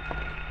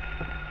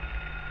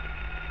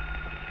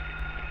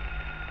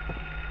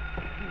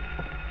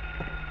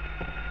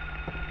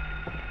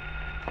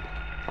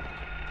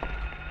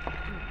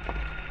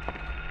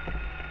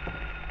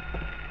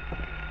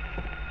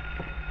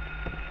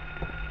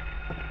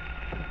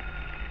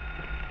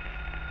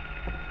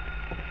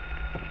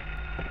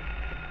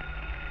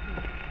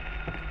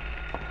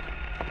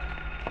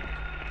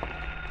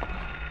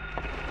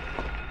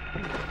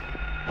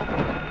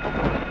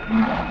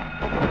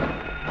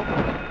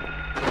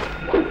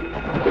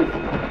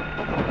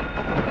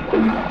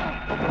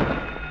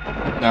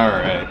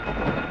 Alright.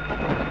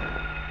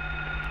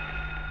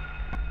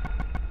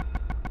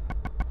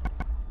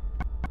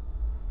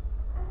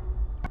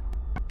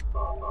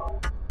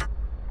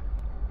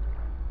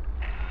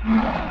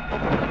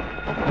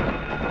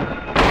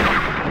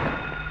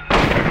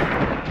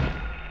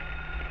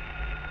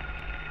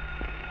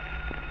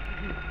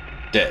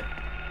 Dead.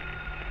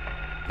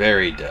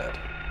 Very dead.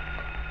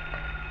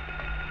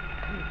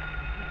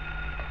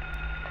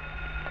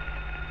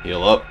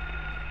 Heal up.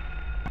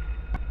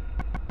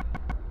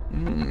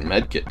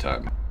 Medkit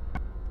time.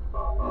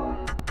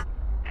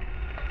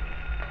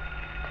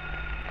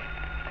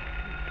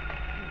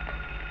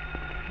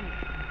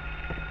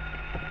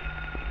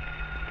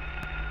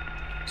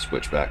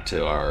 Switch back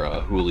to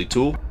our Hoolie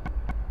tool.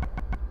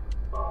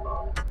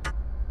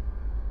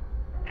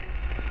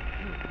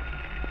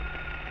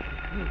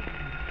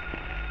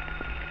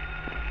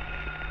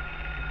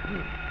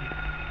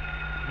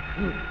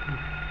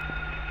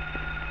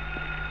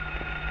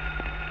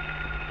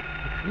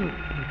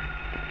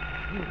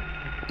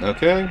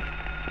 Okay.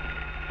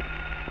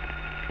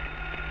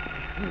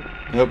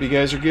 I hope you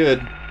guys are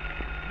good.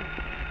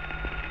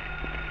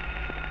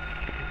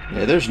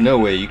 Yeah, there's no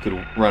way you could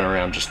run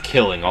around just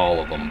killing all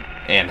of them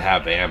and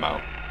have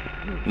ammo.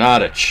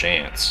 Not a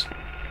chance.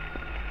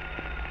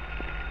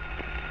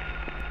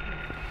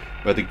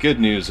 But the good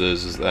news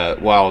is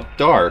that while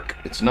dark,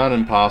 it's not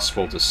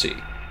impossible to see.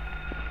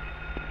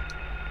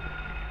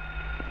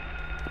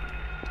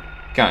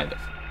 Kind of.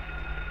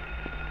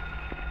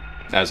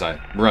 As I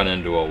run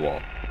into a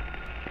wall.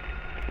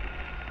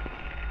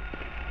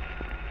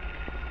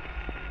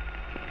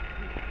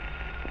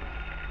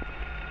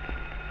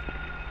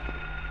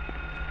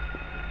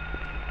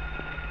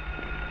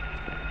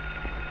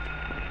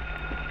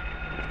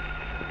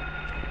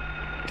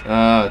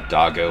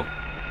 Doggo.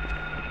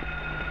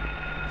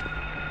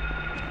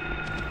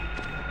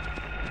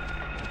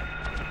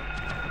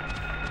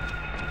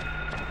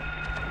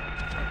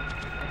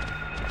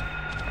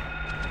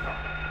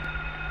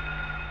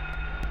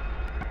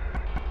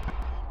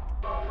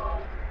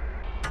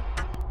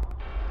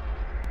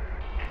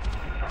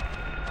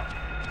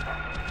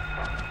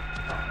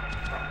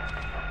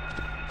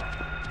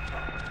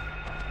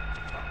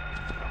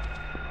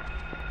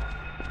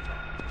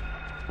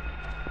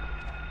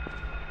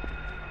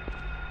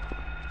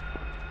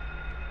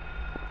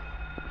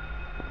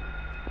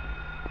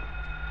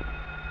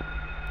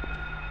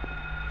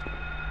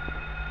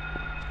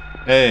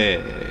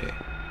 Hey,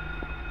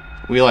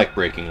 we like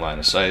breaking line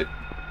of sight.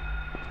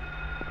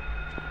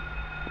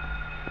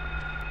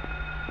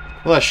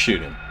 Let's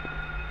shoot him.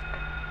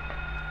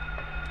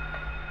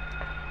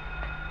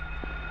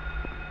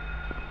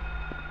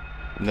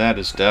 That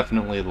is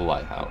definitely the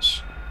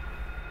lighthouse.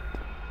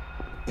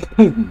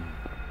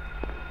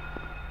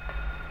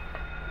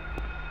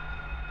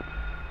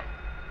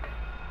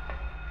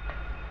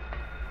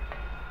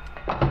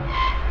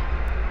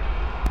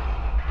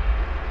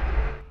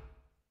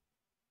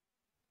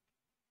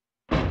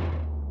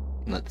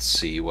 Let's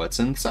see what's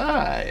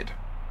inside.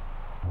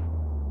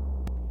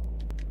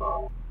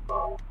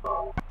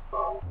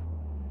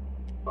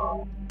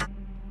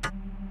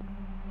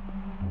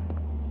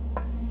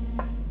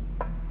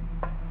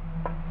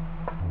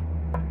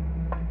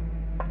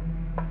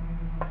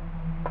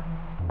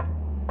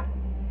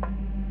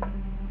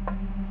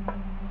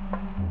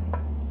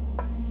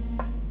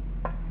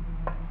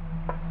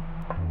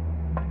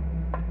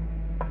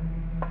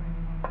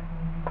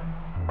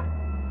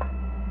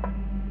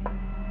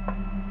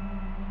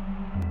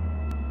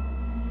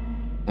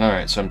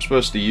 Alright, so I'm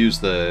supposed to use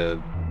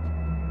the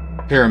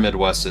Pyramid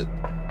Wesset.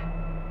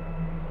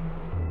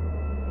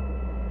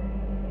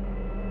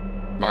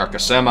 Mark a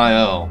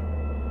Samael.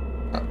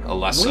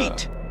 Alessa.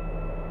 Wait!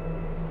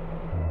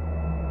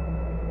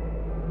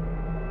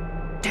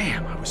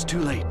 Damn, I was too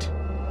late.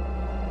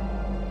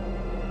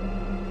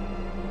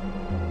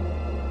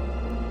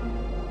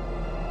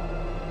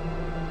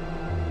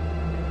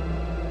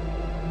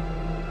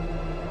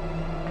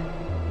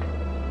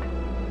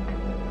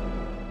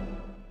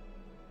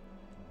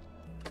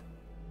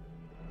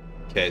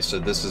 Okay, so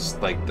this is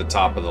like the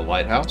top of the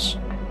lighthouse.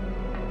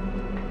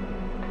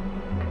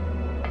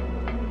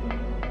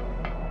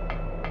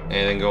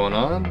 Anything going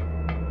on?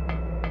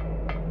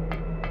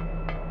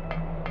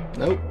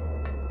 Nope.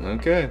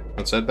 Okay,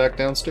 let's head back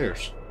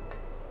downstairs.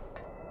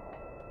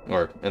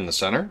 Or in the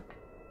center?